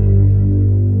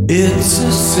 It's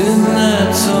a sin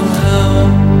that somehow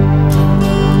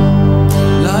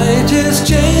light is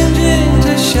changing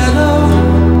to shadow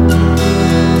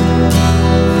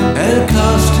and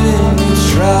casting its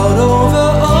shroud over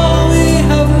all we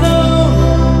have known.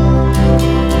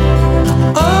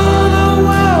 Oh, the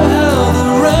world, how the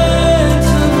ranks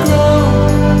have grown,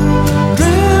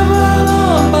 driven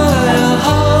on by a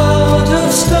heart of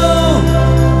stone.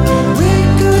 We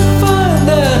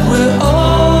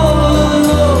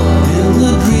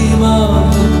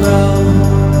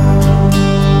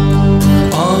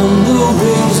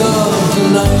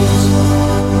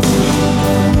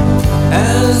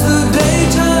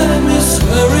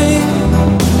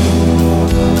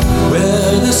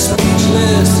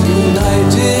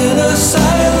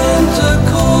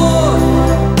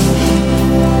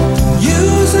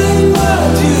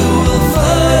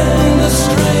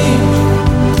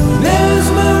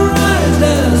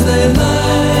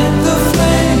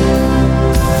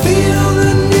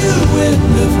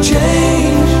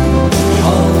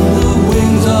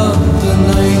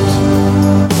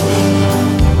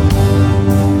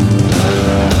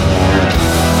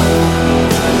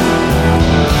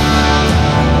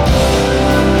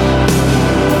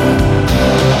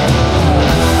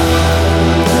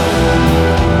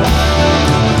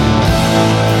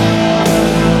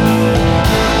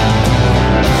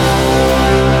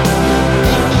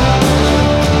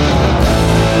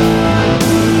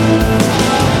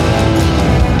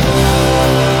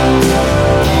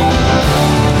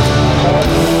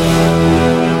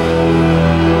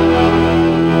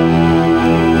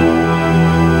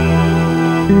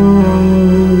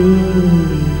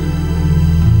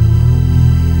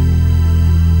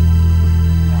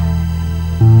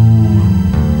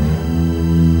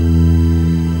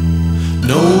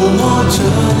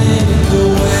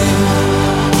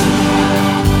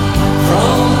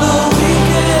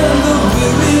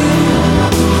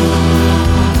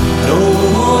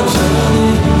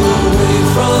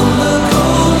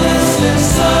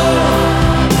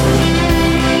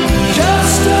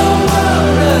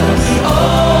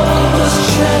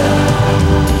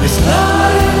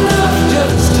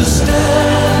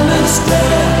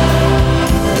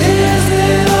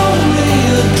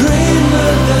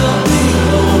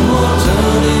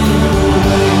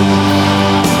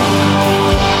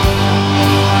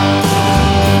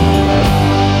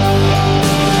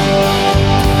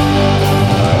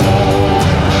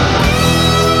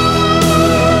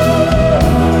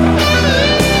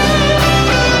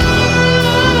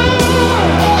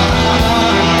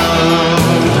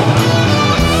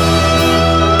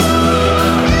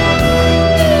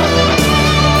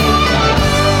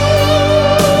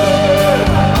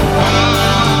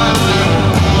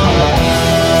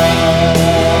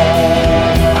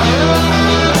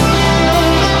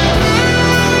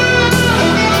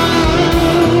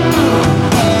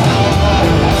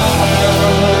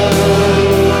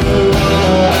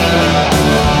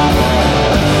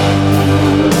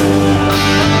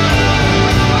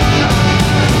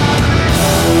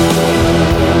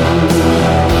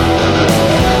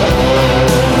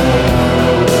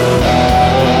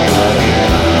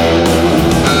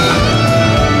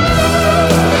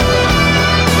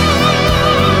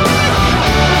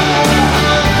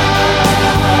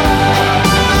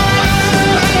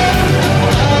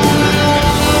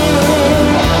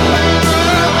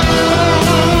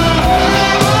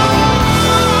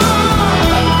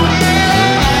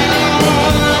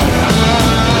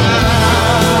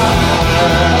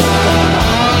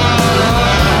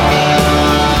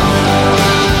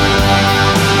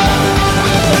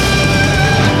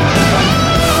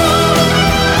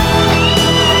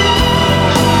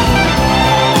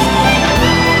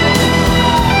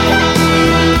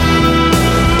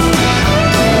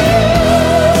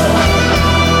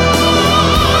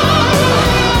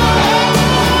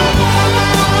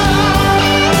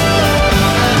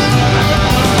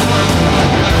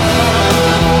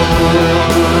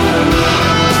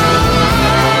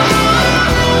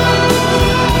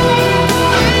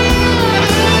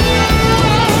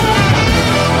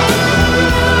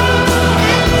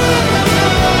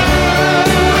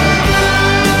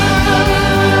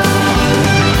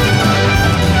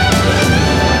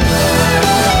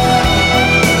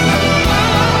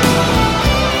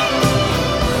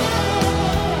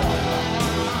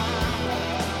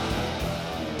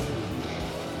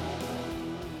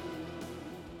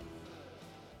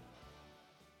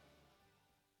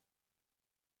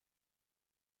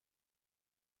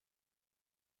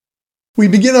We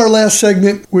begin our last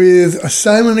segment with a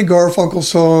Simon and Garfunkel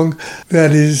song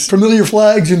that is Familiar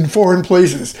Flags in Foreign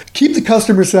Places. Keep the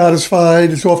Customer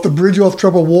Satisfied. It's off the Bridge Off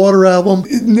Troubled Water album.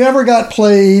 It never got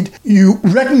played. You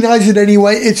recognize it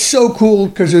anyway. It's so cool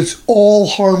because it's all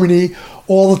harmony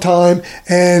all the time.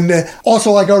 And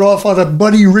also I got off on a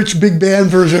Buddy Rich big band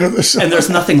version of the song. And there's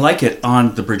nothing like it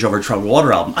on the Bridge Over Troubled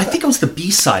Water album. I think it was the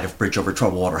B-side of Bridge Over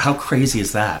Troubled Water. How crazy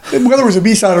is that? Whether it was a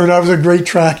B-side or not, it was a great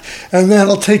track. And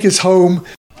That'll Take Us Home.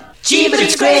 Gee, but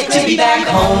it's great to be back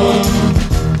home.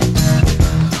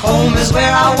 Home is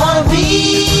where I want to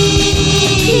be.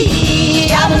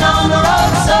 I've been on the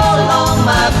road so long,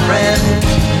 my friend.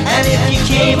 And if you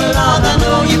came along, I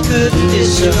know you couldn't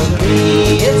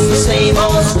disagree. It's the same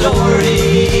old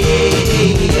story,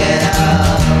 yeah.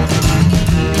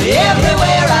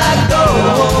 Everywhere I go,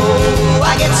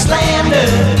 I get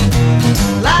slandered,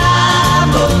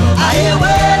 libel. I hear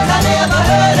words I never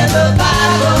heard in the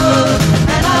Bible.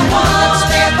 And I'm one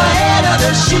step ahead of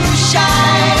the shoe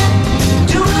shine,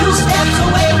 two steps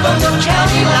away from the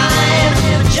county line.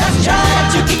 Just trying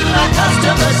to keep my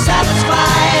customers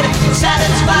satisfied.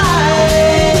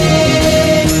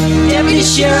 Every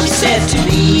sheriff said to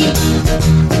me,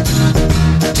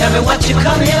 tell me what you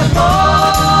come here for,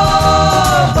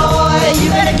 boy. You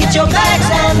better get your bags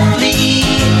and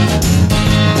flee.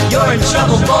 You're in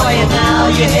trouble, boy, and now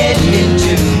you're heading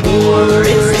into war.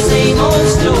 It's the same old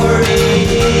story.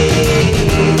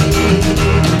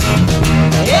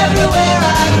 Everywhere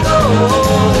I go,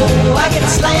 I get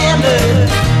slandered,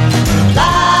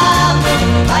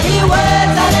 I hear words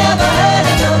I never heard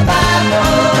in the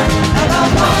Bible. And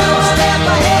I'm one step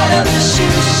ahead of the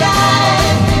shoe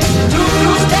shine,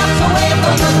 two steps away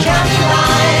from the county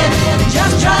line.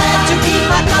 Just trying to keep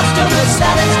my customers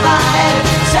satisfied.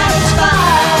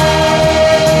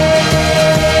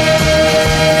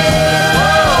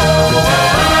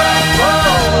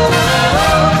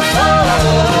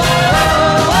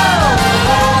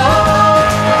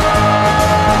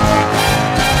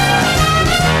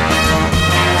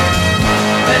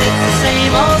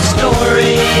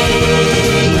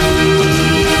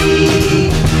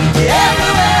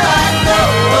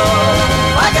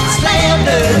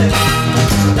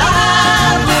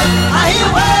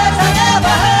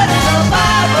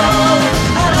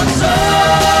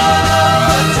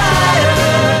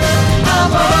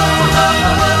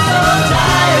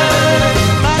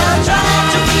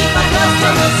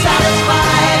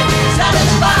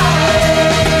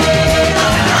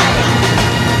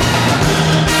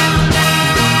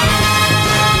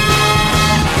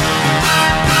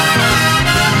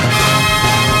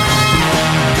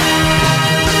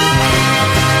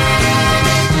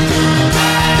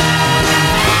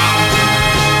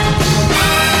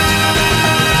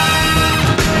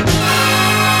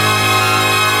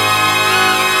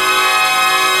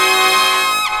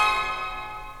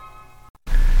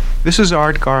 This is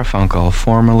Art Garfunkel,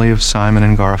 formerly of Simon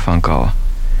and Garfunkel.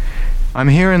 I'm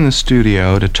here in the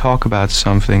studio to talk about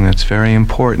something that's very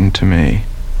important to me.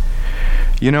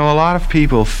 You know, a lot of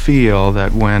people feel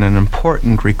that when an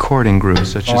important recording group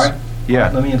such as... Yeah.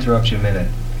 Let me interrupt you a minute.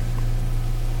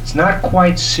 It's not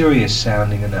quite serious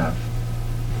sounding enough.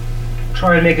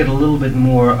 Try and make it a little bit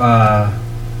more,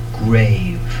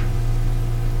 grave.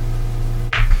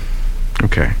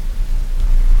 Okay.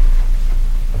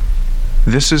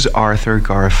 This is Arthur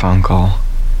Garfunkel,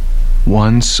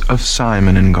 once of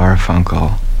Simon and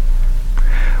Garfunkel.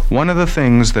 One of the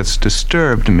things that's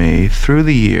disturbed me through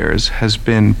the years has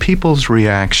been people's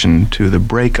reaction to the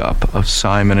breakup of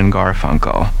Simon and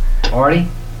Garfunkel. Artie,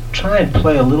 try and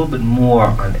play a little bit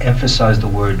more and emphasize the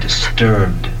word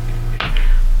disturbed.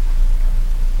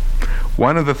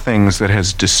 One of the things that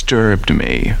has disturbed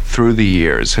me through the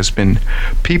years has been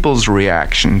people's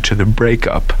reaction to the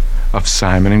breakup of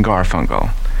Simon and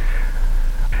Garfunkel.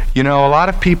 You know, a lot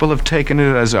of people have taken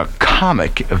it as a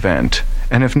comic event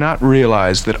and have not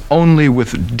realized that only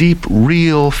with deep,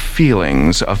 real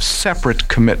feelings of separate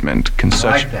commitment can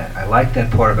I like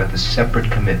that part about the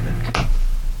separate commitment.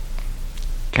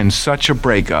 Can such a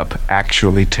breakup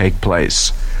actually take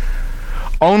place.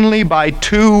 Only by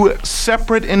two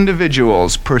separate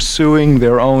individuals pursuing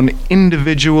their own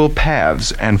individual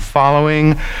paths and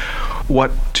following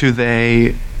what to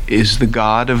they is the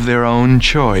God of their own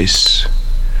choice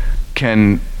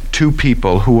can two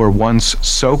people who were once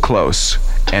so close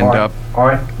end up... All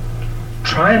right,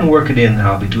 try and work it in that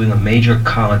I'll be doing a major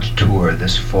college tour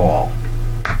this fall.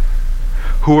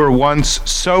 Who were once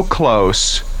so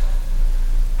close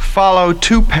follow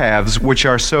two paths which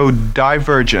are so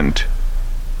divergent,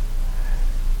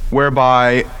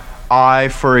 whereby I,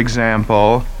 for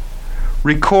example,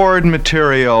 record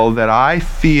material that I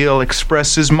feel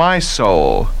expresses my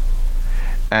soul.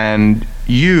 And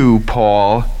you,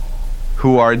 Paul,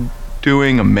 who are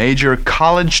doing a major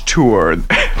college tour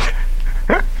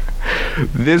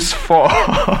this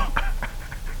fall.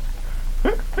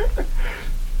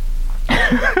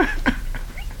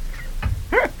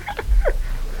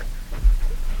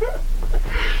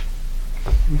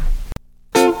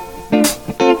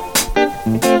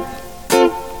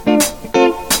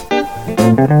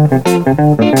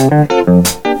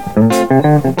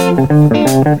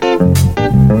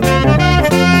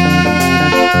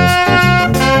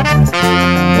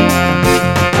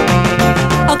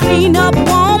 A clean-up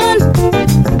woman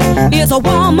is a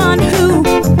woman who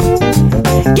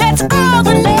gets all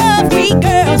the love we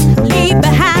girls leave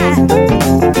behind.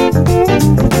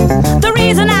 The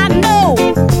reason I know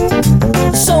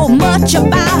so much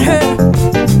about her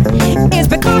is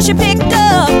because she picked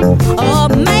up a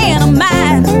man of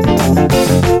mine.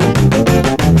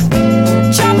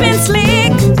 Jumping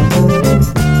slick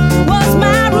was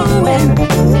my ruin,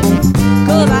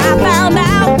 'cause I found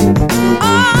out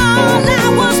all I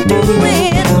was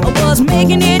doing was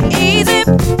making it easy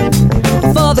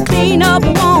for the clean-up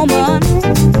woman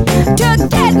to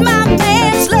get my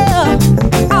man's love.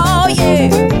 Oh yeah,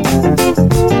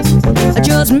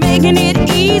 just making it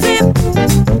easy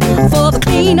for the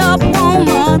clean-up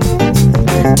woman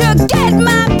to get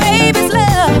my baby's love.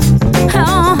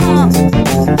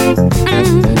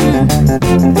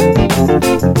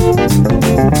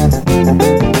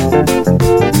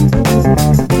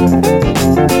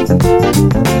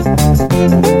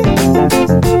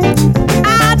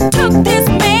 I took this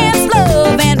man's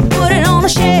love and put it on a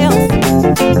shelf,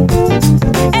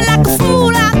 and like a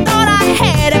fool I thought I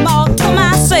had him all to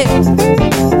myself.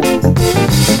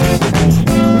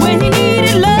 When he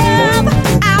needed love,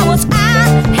 I was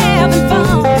out having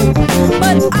fun,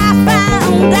 but I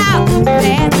found out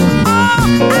that all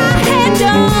I had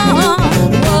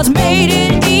done was made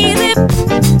it easy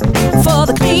for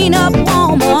the clean-up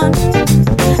woman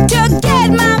to get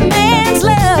my man's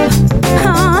love.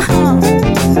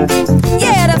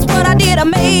 Yeah, that's what I did. I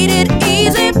made it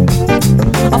easy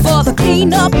for the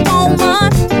clean-up woman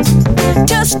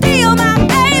to steal my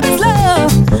baby's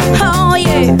love. Oh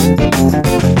yeah.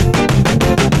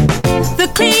 The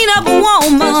clean-up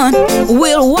woman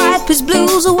will wipe his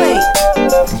blues away.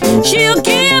 She'll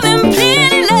give him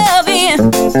plenty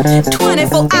loving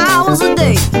 24 hours a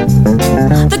day.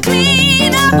 The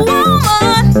clean-up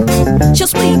woman, she'll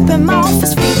sweep him off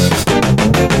his feet.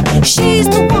 She's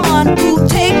the one who'll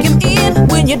take him in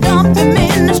when you dump him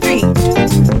in the street.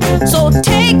 So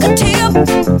take a tip,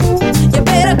 you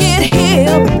better get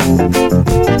hip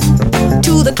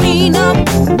to the clean-up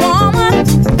woman,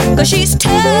 'cause she's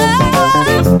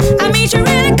tough. I mean, she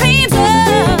really cleans up.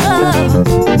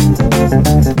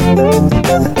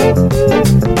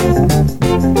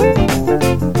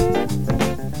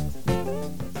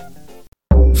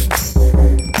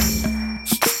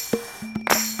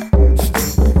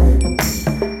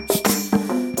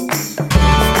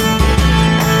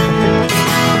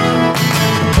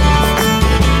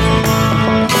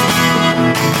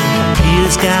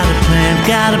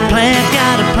 Got a plan,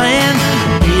 got a plan.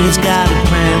 Peter's got a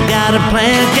plan, got a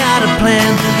plan, got a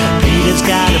plan. Peter's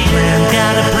got a plan,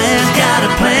 got a plan, got a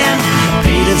plan.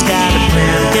 Peter's got a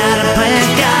plan, got a plan,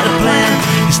 got a plan.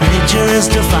 His nature is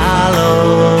to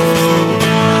follow.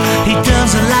 He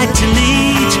doesn't like to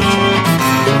lead.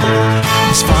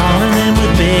 He's falling in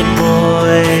with big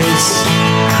boys.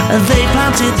 They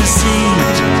planted the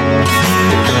seed.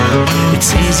 It's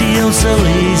easy, oh so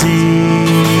easy.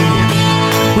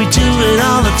 We do it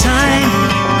all the time.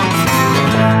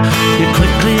 You're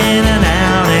quickly in and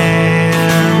out,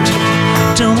 and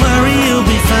don't worry, you'll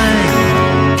be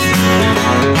fine.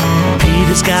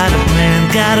 Peter's got a plan,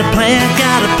 got a plan,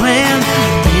 got a plan.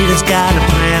 Peter's got a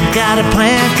plan, got a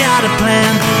plan, got a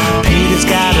plan. Peter's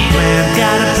got a plan,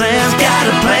 got a plan, got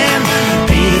a plan.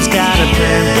 Peter's got a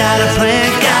plan, got a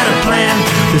plan, got a plan.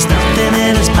 There's nothing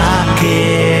in his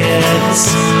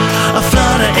pockets, a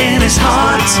flutter in his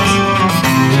heart.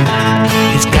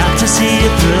 He's got to see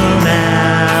it through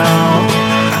now,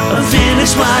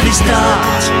 finish what he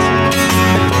starts.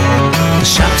 The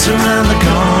shop's around the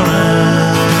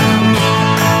corner.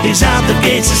 He's out the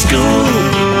gates of school.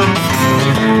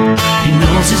 He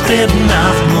knows he's bitten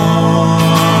off more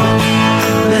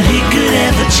than he could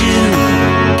ever chew.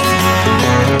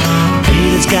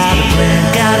 Peter's got a plan,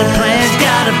 got a plan,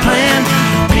 got a plan.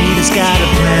 Peter's got a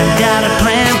plan, got a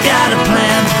plan, got a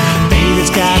plan. Peter's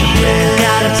got a plan,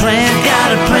 got a plan, got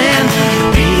a plan.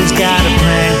 Peter's got a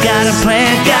plan, got a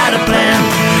plan, got a plan.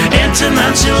 so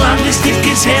nonchalantly stick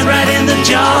his head right in the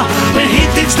jar when he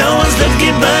thinks no one's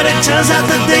looking, but it turns out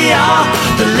that they are.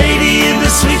 The lady in the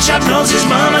sweet shop knows his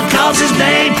mama calls his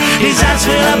name. His eyes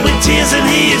fill up with tears and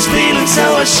he is feeling so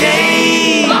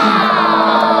ashamed.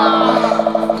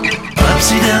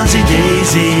 Upsy downsy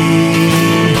daisy,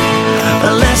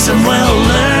 a lesson well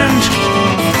learned.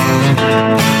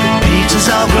 Peter's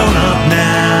all grown up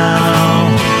now,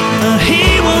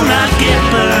 he will not get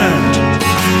burned.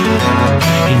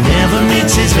 He never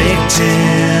meets his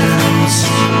victims,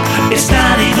 it's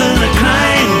not even a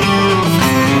crime.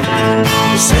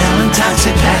 Selling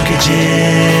toxic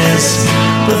packages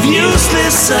of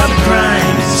useless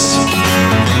subprimes.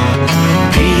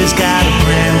 Peter's got a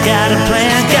plan, got a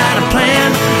plan, got a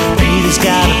plan. Peter's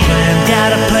got a plan,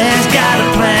 got a plan, got a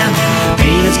plan.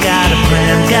 Peter's got a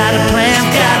plan, got a plan,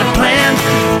 got a plan.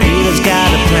 Peter's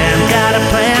got a plan, got a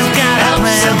plan, got a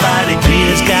plan. Somebody,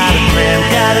 Peter's got a plan,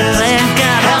 got a plan,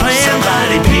 got a plan.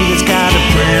 Somebody, Peter's got a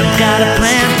plan, got a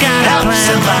plan, got a plan.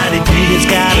 Somebody, Peter's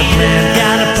got a plan,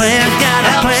 got a plan, got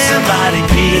a plan. Somebody,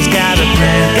 Peter's got a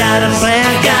plan, got a plan,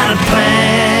 got a plan.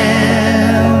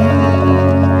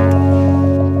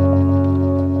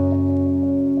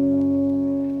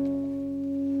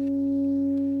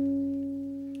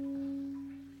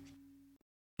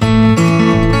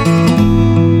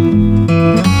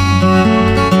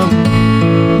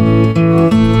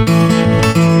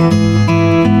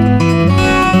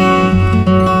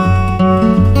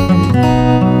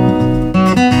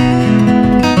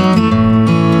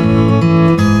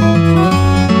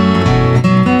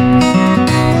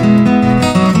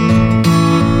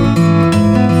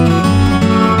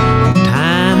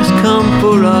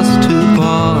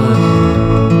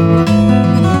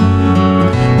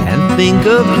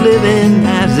 Of living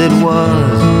as it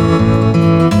was.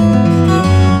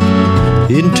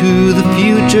 Into the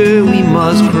future we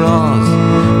must cross,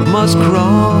 must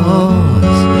cross.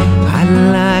 I'd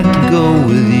like to go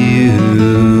with you,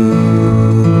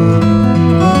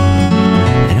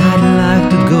 and I'd like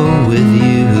to go with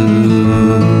you.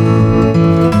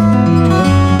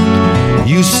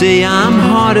 You say I'm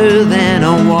harder than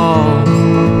a wall,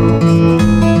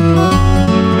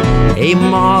 a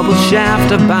marble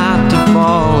shaft about to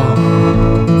fall.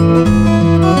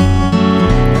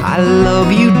 I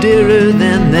love you dearer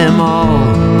than them all,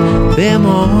 them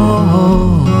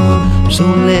all. So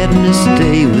let me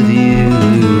stay with you,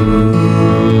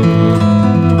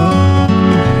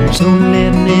 so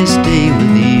let me stay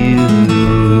with you.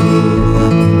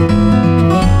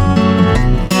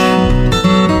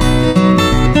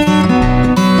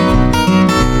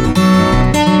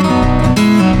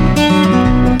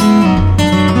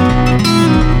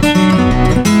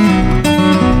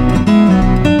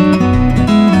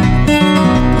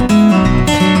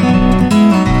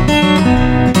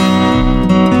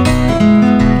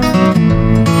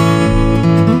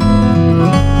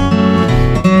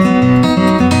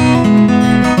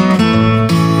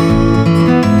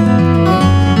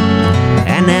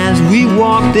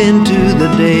 Into the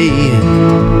day,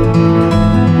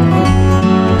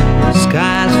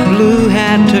 skies blue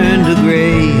had turned to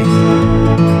gray.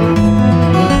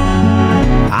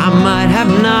 I might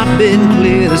have not been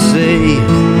clear to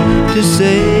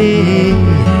say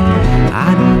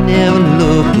I never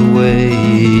looked away.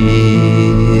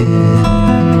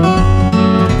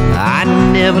 I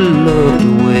never looked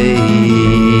away.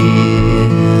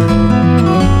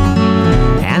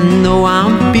 And though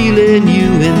I'm feeling you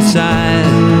inside,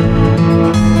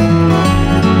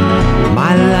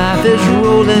 my life is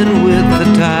rolling with the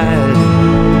tide.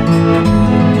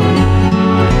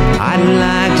 I'd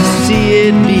like to see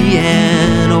it be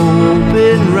an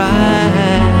open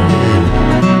ride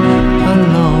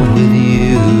along with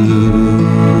you,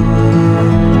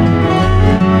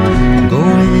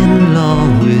 going along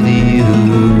with you.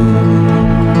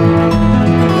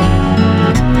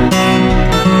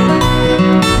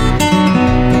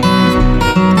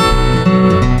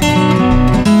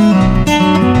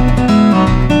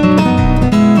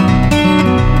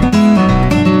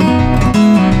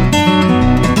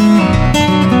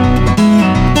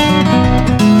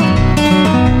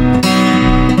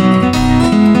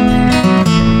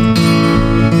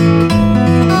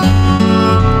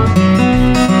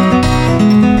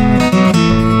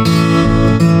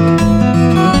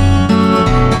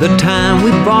 The time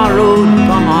we borrowed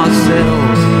from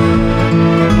ourselves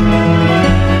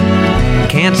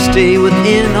can't stay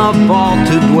within a vault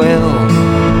to dwell,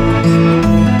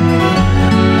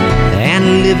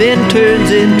 and living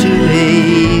turns into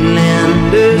a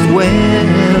lander's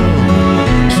well.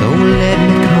 So let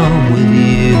me come with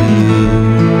you,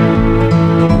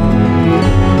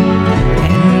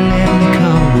 and let me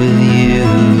come with you.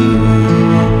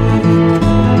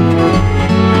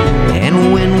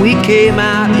 came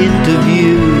out into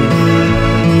view.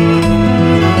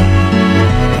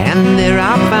 And there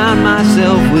I found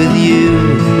myself with you.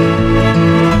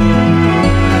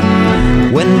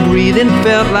 When breathing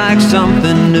felt like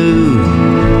something new,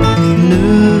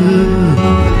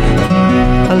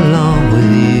 along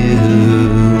with you,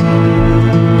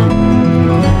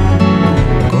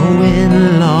 going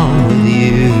along with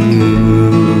you.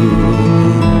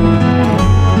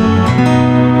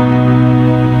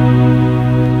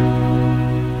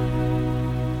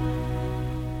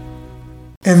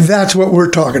 And that's what we're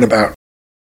talking about.